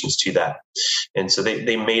modifications to that? And so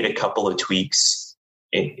they made a couple of tweaks,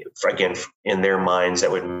 again, in their minds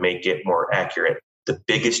that would make it more accurate. The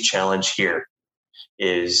biggest challenge here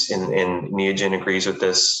is, and Neogen agrees with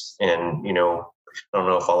this, and, I don't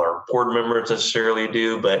know if all our board members necessarily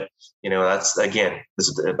do, but, that's, again, this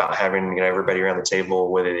is about having everybody around the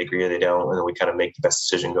table, whether they agree or they don't, and then we kind of make the best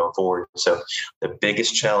decision going forward. So the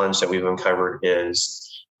biggest challenge that we've uncovered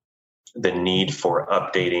is the need for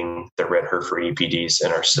updating the red Hereford EPDs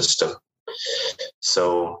in our system.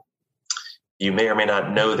 So you may or may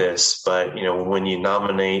not know this, but, when you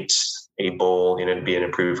nominate a bull, to be an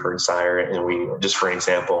approved herd sire, and we, just for an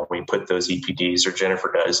example, we put those EPDs, or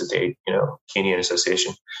Jennifer does at the, Kenyan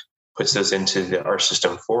Association, puts those into our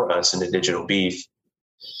system for us into digital beef.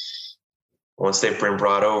 Once they've been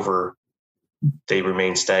brought over, they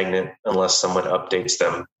remain stagnant unless someone updates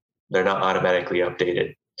them. They're not automatically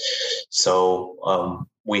updated. So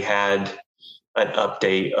we had an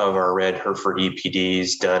update of our red Hereford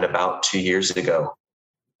EPDs done about 2 years ago,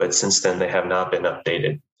 but since then they have not been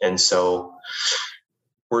updated. And so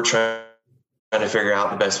we're trying to figure out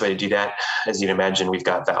the best way to do that. As you'd imagine, we've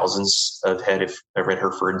got thousands of head of red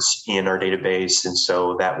Herefords in our database. And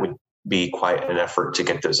so that would be quite an effort to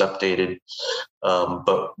get those updated.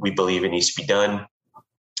 But we believe it needs to be done.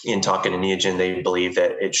 In talking to Neogen, they believe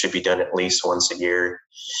that it should be done at least once a year.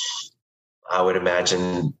 I would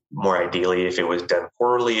imagine more ideally if it was done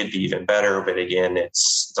quarterly, it'd be even better. But again,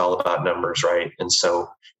 it's all about numbers, right? And so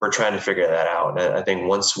we're trying to figure that out. And I think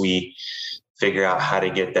once we figure out how to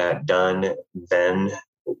get that done, then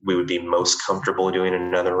we would be most comfortable doing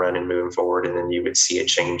another run and moving forward. And then you would see a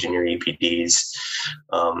change in your EPDs.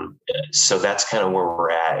 So that's kind of where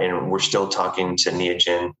we're at. And we're still talking to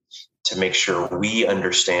Neogen to make sure we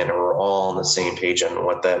understand and we're all on the same page on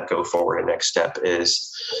what that go forward and next step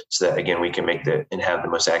is, so that, again, we can make and have the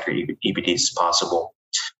most accurate EPDs as possible.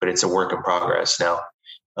 But it's a work in progress. Now,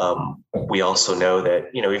 we also know that,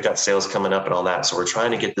 we've got sales coming up and all that. So we're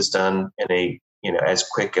trying to get this done in a, as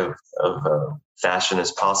quick of fashion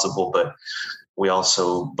as possible, but we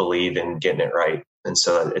also believe in getting it right. And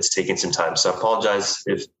so it's taking some time. So I apologize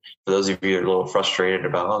if, for those of you that are a little frustrated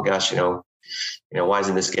about, oh gosh, why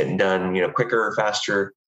isn't this getting done, quicker or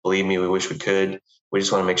faster? Believe me, we wish we could. We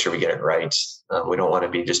just want to make sure we get it right. We don't want to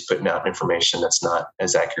be just putting out information that's not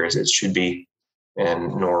as accurate as it should be.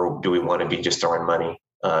 And nor do we want to be just throwing money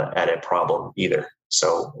at a problem either.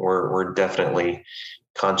 So we're definitely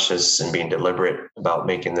conscious and being deliberate about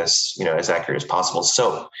making this, as accurate as possible.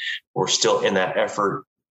 So we're still in that effort.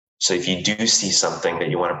 So if you do see something that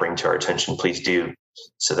you want to bring to our attention, please do.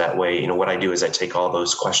 So that way, what I do is I take all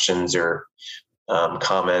those questions or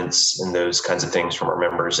comments and those kinds of things from our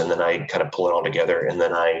members, and then I kind of pull it all together, and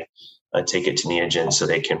then I take it to Neogen so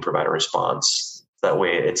they can provide a response. That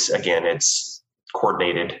way it's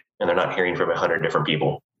coordinated and they're not hearing from 100 different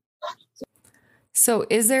people. So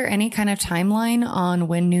is there any kind of timeline on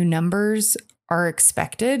when new numbers are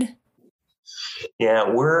expected? Yeah,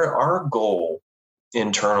 our goal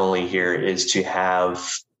internally here is to have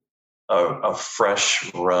a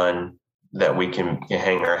fresh run that we can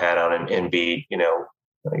hang our hat on and be,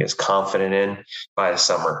 I guess, confident in by this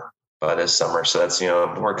summer. So that's,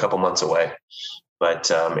 we're a couple months away,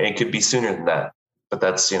 but it could be sooner than that. But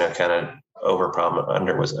that's, kind of under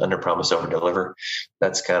promise, over deliver.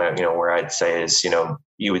 That's kind of, where I'd say is,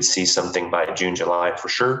 you would see something by June, July for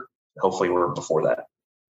sure. Hopefully we're before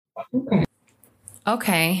that.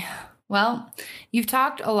 Okay. Well, you've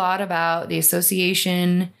talked a lot about the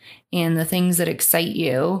association and the things that excite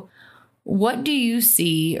you. What do you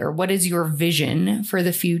see, or what is your vision for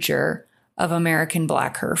the future of American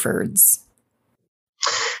Black Herefords?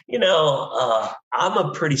 I'm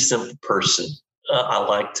a pretty simple person. I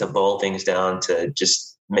like to boil things down to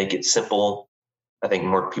just make it simple. I think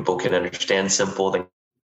more people can understand simple than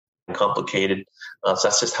complicated. So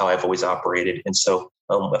that's just how I've always operated. And so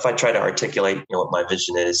if I try to articulate, what my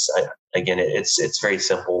vision is, it's very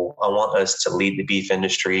simple. I want us to lead the beef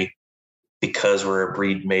industry because we're a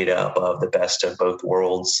breed made up of the best of both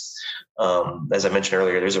worlds. As I mentioned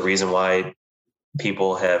earlier, there's a reason why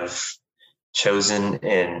people have chosen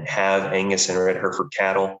and have Angus and Red Hereford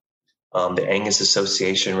cattle. The Angus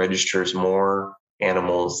Association registers more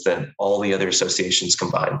animals than all the other associations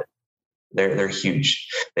combined. They're huge.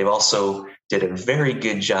 They've also did a very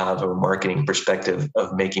good job from a marketing perspective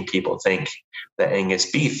of making people think that Angus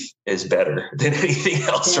beef is better than anything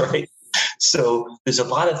else, right? So there's a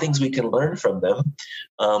lot of things we can learn from them.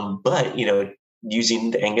 But, using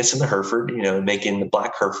the Angus and the Hereford, making the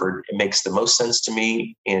Black Hereford, it makes the most sense to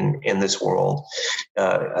me in this world.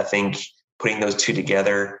 I think putting those two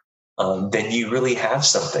together, then you really have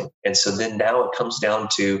something. And so then now it comes down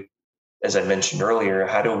to, as I mentioned earlier,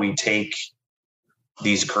 how do we take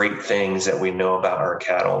these great things that we know about our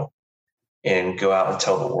cattle and go out and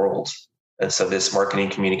tell the world? And so this marketing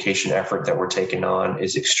communication effort that we're taking on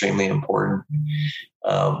is extremely important.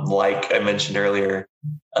 Like I mentioned earlier,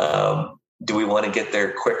 do we want to get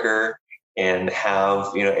there quicker and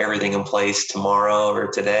have, everything in place tomorrow or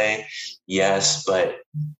today? Yes, but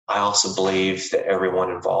I also believe that everyone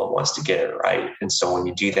involved wants to get it right. And so when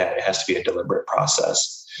you do that, it has to be a deliberate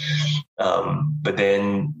process. But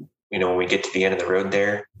then, when we get to the end of the road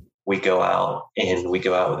there, we go out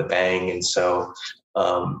with a bang. And so,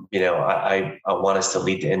 I want us to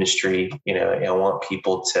lead the industry, and I want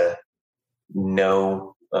people to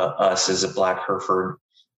know us as a Black Hereford,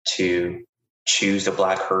 to choose the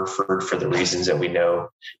Black Hereford for the reasons that we know.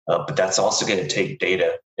 But that's also going to take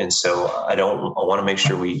data. And so I want to make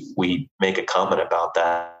sure we make a comment about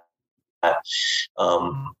that.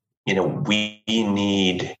 We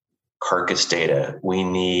need carcass data. We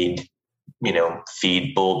need,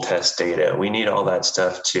 feed bull test data. We need all that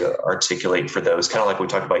stuff to articulate for those, kind of like we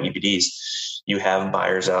talked about EPDs. You have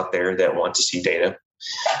buyers out there that want to see data.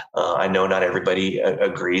 I know not everybody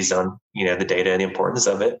agrees on, the data and the importance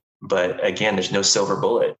of it, but again, there's no silver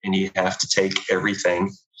bullet, and you have to take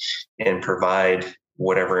everything and provide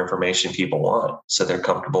whatever information people want so they're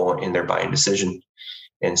comfortable in their buying decision.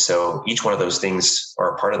 And so each one of those things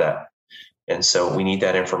are a part of that. And so we need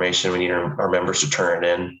that information. We need our members to turn it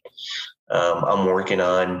in. I'm working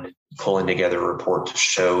on pulling together a report to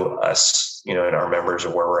show us, and our members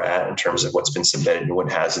of where we're at in terms of what's been submitted and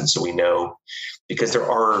what hasn't. So we know, because there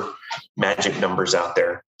are magic numbers out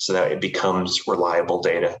there so that it becomes reliable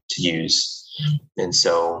data to use. And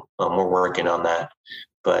so we're working on that.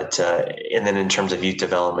 But, and then in terms of youth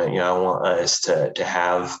development, I want us to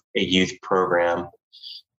have a youth program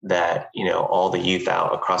that, all the youth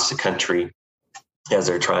out across the country, as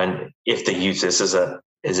they're trying, if they use this as a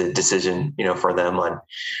decision, for them on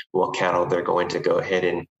what cattle they're going to go ahead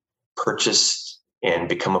and purchase and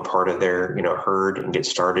become a part of their, herd and get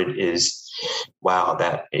started, is, wow,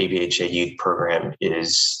 that ABHA youth program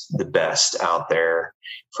is the best out there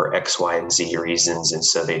for X, Y, and Z reasons. And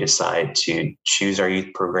so they decide to choose our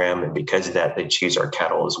youth program. And because of that, they choose our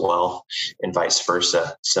cattle as well, and vice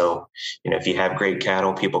versa. So, if you have great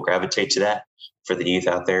cattle, people gravitate to that. For the youth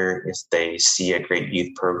out there, if they see a great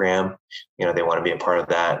youth program, they want to be a part of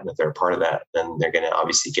that. And if they're a part of that, then they're going to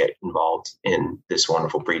obviously get involved in this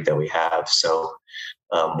wonderful breed that we have. So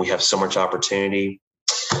we have so much opportunity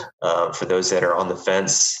for those that are on the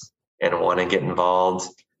fence and want to get involved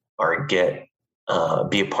or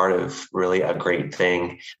be a part of really a great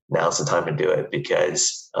thing. Now's the time to do it,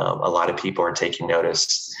 because a lot of people are taking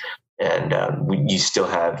notice, and you still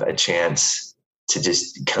have a chance to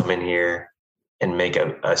just come in here and make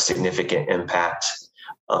a significant impact.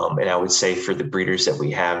 And I would say for the breeders that we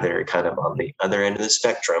have, they're kind of on the other end of the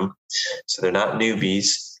spectrum. So they're not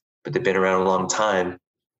newbies, but they've been around a long time.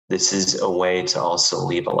 This is a way to also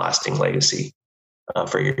leave a lasting legacy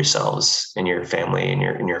for yourselves and your family and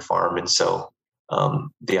your farm. And so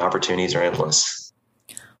the opportunities are endless.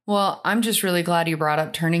 Well, I'm just really glad you brought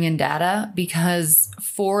up turning in data, because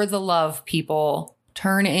for the love, people,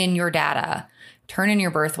 turn in your data. Turn in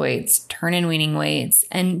your birth weights, turn in weaning weights,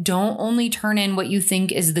 and don't only turn in what you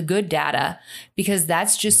think is the good data, because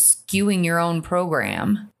that's just skewing your own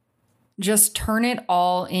program. Just turn it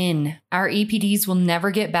all in. Our EPDs will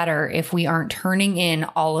never get better if we aren't turning in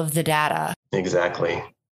all of the data. Exactly.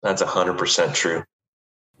 That's 100% true.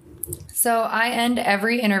 So I end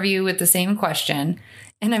every interview with the same question,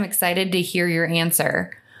 and I'm excited to hear your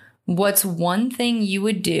answer. What's one thing you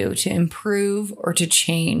would do to improve or to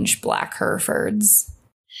change Black Herefords?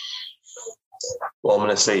 Well, I'm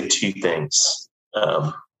going to say two things.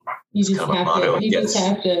 You just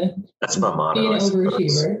have to. That's my motto. Be an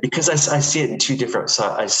overachiever. Because I see it in two different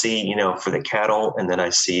sides. I see, for the cattle, and then I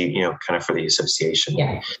see, kind of for the association.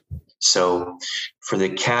 Yeah. So for the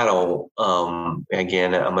cattle,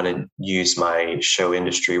 again, I'm going to use my show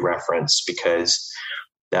industry reference, because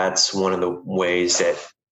that's one of the ways that,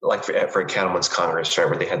 like for a Cattlemen's Congress, right,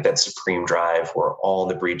 where they had that supreme drive where all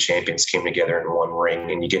the breed champions came together in one ring,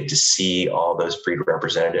 and you get to see all those breed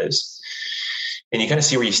representatives, and you kind of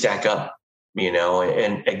see where you stack up,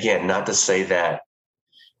 and again, not to say that,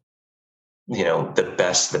 the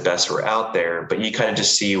best were out there, but you kind of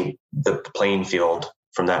just see the playing field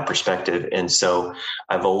from that perspective. And so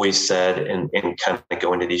I've always said, and kind of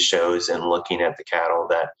going to these shows and looking at the cattle,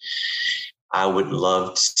 that I would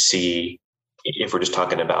love to see, if we're just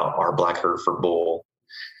talking about our Black Hereford bull,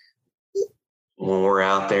 when we're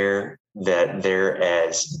out there, that they're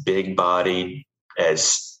as big bodied,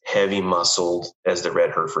 as heavy muscled as the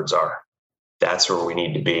red Herefords are. That's where we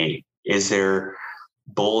need to be. Is there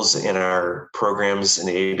bulls in our programs in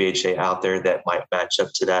the ABHA out there that might match up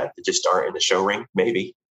to that just aren't in the show ring?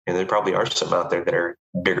 Maybe. And there probably are some out there that are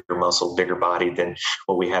bigger muscled, bigger bodied than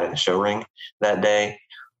what we had in the show ring that day.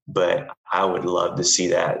 But I would love to see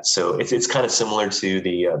that. So it's kind of similar to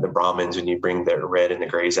the Brahmins when you bring the red and the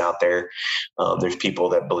grays out there. There's people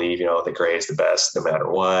that believe, the gray is the best no matter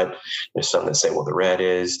what. There's some that say, well, the red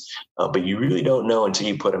is, but you really don't know until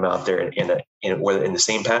you put them out there whether in the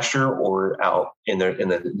same pasture or out in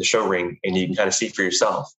the show ring, and you can kind of see for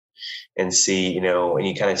yourself. And see, and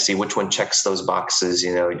you kind of see which one checks those boxes.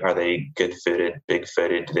 Are they good footed, big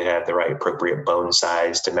footed? Do they have the right appropriate bone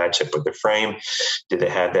size to match up with the frame? Do they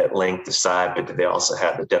have that length of side, but do they also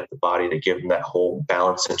have the depth of body to give them that whole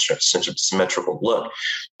balanced and symmetrical look?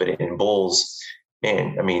 But in bulls,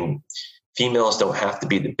 man, females don't have to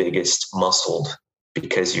be the biggest muscled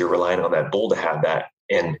because you're relying on that bull to have that.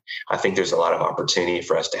 And I think there's a lot of opportunity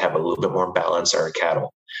for us to have a little bit more balance in our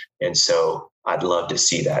cattle. And so I'd love to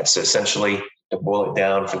see that. So essentially, to boil it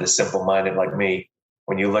down for the simple-minded like me,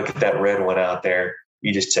 when you look at that red one out there,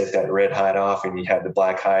 you just take that red hide off and you have the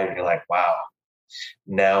black hide and you're like, wow,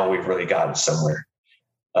 now we've really gotten somewhere.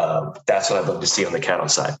 That's what I'd love to see on the cattle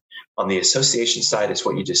side. On the association side, it's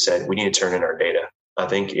what you just said. We need to turn in our data. I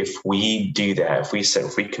think if we do that,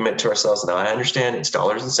 if we commit to ourselves, now I understand it's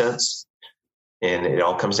dollars and cents and it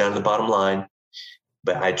all comes down to the bottom line.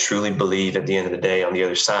 But I truly believe at the end of the day, on the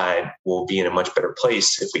other side, we'll be in a much better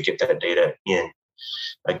place if we get that data in.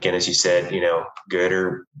 Again, as you said, good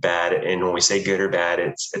or bad. And when we say good or bad,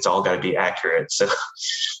 it's all got to be accurate. So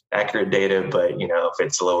accurate data, but if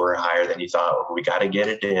it's lower or higher than you thought, we got to get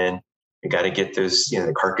it in. We got to get those,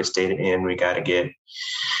 the carcass data in. We got to get,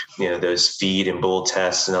 those feed and bull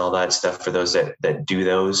tests and all that stuff for those that do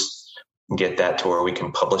those, and get that to where we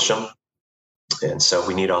can publish them. And so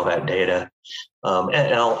we need all that data.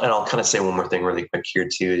 And I'll kind of say one more thing really quick here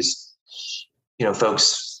too is,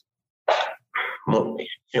 folks,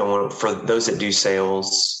 for those that do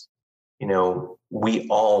sales, we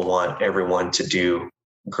all want everyone to do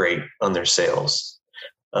great on their sales.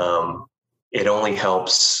 It only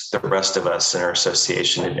helps the rest of us in our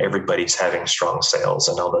association and everybody's having strong sales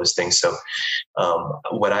and all those things. So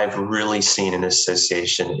what I've really seen in this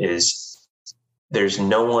association is there's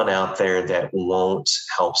no one out there that won't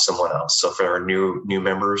help someone else. So for our new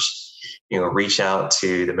members, reach out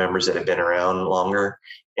to the members that have been around longer,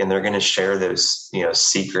 and they're going to share those,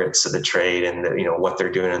 secrets of the trade and what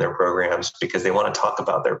they're doing in their programs, because they want to talk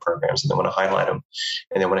about their programs and they want to highlight them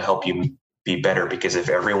and they want to help you be better, because if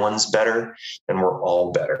everyone's better, then we're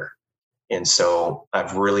all better. And so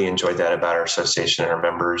I've really enjoyed that about our association and our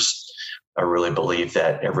members. I really believe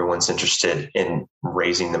that everyone's interested in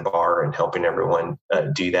raising the bar and helping everyone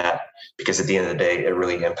do that, because at the end of the day, it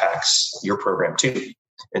really impacts your program too.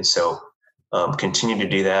 And so continue to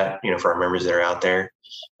do that, for our members that are out there.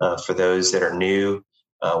 For those that are new,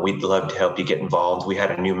 we'd love to help you get involved. We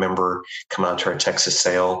had a new member come out to our Texas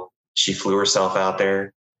sale. She flew herself out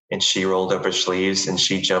there and she rolled up her sleeves and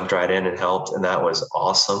she jumped right in and helped. And that was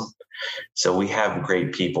awesome. So we have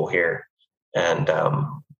great people here, and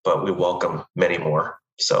but we welcome many more.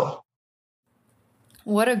 So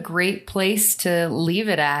what a great place to leave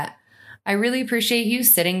it at. I really appreciate you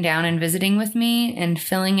sitting down and visiting with me and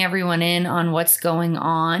filling everyone in on what's going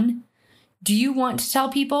on. Do you want to tell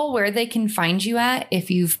people where they can find you at if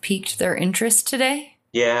you've piqued their interest today?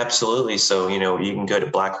 Yeah, absolutely. So, you can go to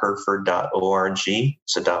blackhereford.org,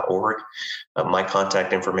 so .org. My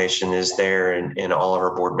contact information is there, and all of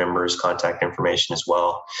our board members' contact information as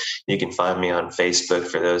well. You can find me on Facebook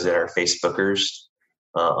for those that are Facebookers.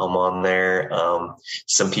 I'm on there.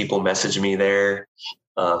 Some people message me there.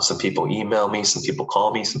 Some people email me. Some people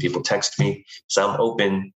call me. Some people text me. So I'm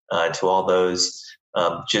open to all those.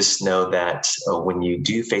 Just know that when you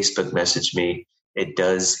do Facebook message me, it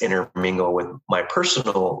does intermingle with my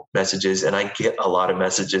personal messages, and I get a lot of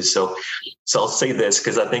messages. So I'll say this,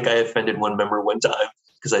 because I think I offended one member one time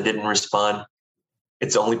because I didn't respond.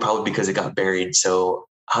 It's only probably because it got buried. So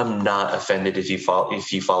I'm not offended if you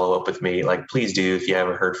follow up with me. Like, please do. If you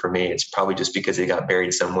haven't heard from me, it's probably just because it got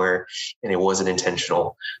buried somewhere and it wasn't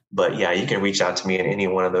intentional. But yeah, you can reach out to me in any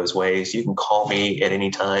one of those ways. You can call me at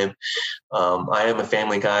any time. I am a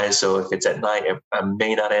family guy, so if it's at night, I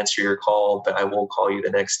may not answer your call, but I will call you the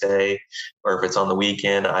next day. Or if it's on the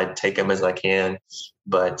weekend, I take them as I can.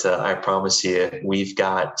 But I promise you, we've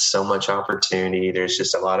got so much opportunity. There's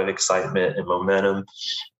just a lot of excitement and momentum.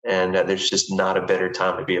 And there's just not a better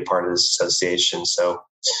time to be a part of this association. So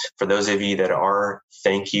for those of you that are,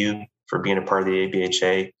 thank you for being a part of the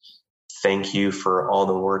ABHA. Thank you for all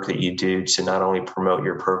the work that you do to not only promote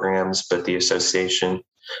your programs, but the association.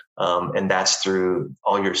 And that's through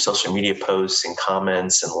all your social media posts and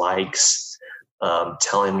comments and likes,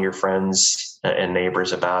 telling your friends and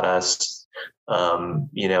neighbors about us.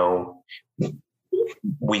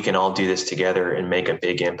 We can all do this together and make a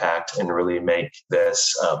big impact and really make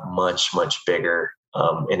this much, much bigger.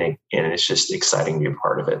 And it's just exciting to be a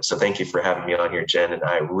part of it. So thank you for having me on here, Jen. And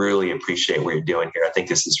I really appreciate what you're doing here. I think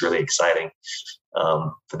this is really exciting.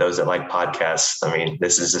 For those that like podcasts, I mean,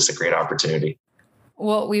 this is just a great opportunity.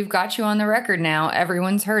 Well, we've got you on the record now.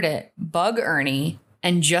 Everyone's heard it. Bug Ernie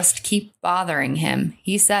and just keep bothering him.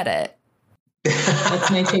 He said it. That's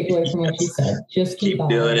my takeaway from what you said. Just keep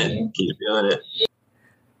doing it. Keep doing it.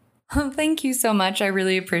 Thank you so much. I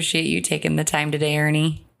really appreciate you taking the time today,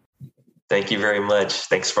 Ernie. Thank you very much.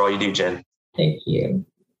 Thanks for all you do, Jen. Thank you.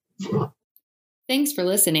 Thanks for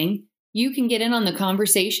listening. You can get in on the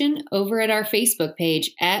conversation over at our Facebook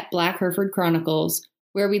page at Black Hereford Chronicles,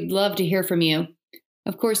 where we'd love to hear from you.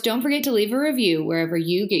 Of course, don't forget to leave a review wherever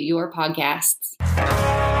you get your podcasts.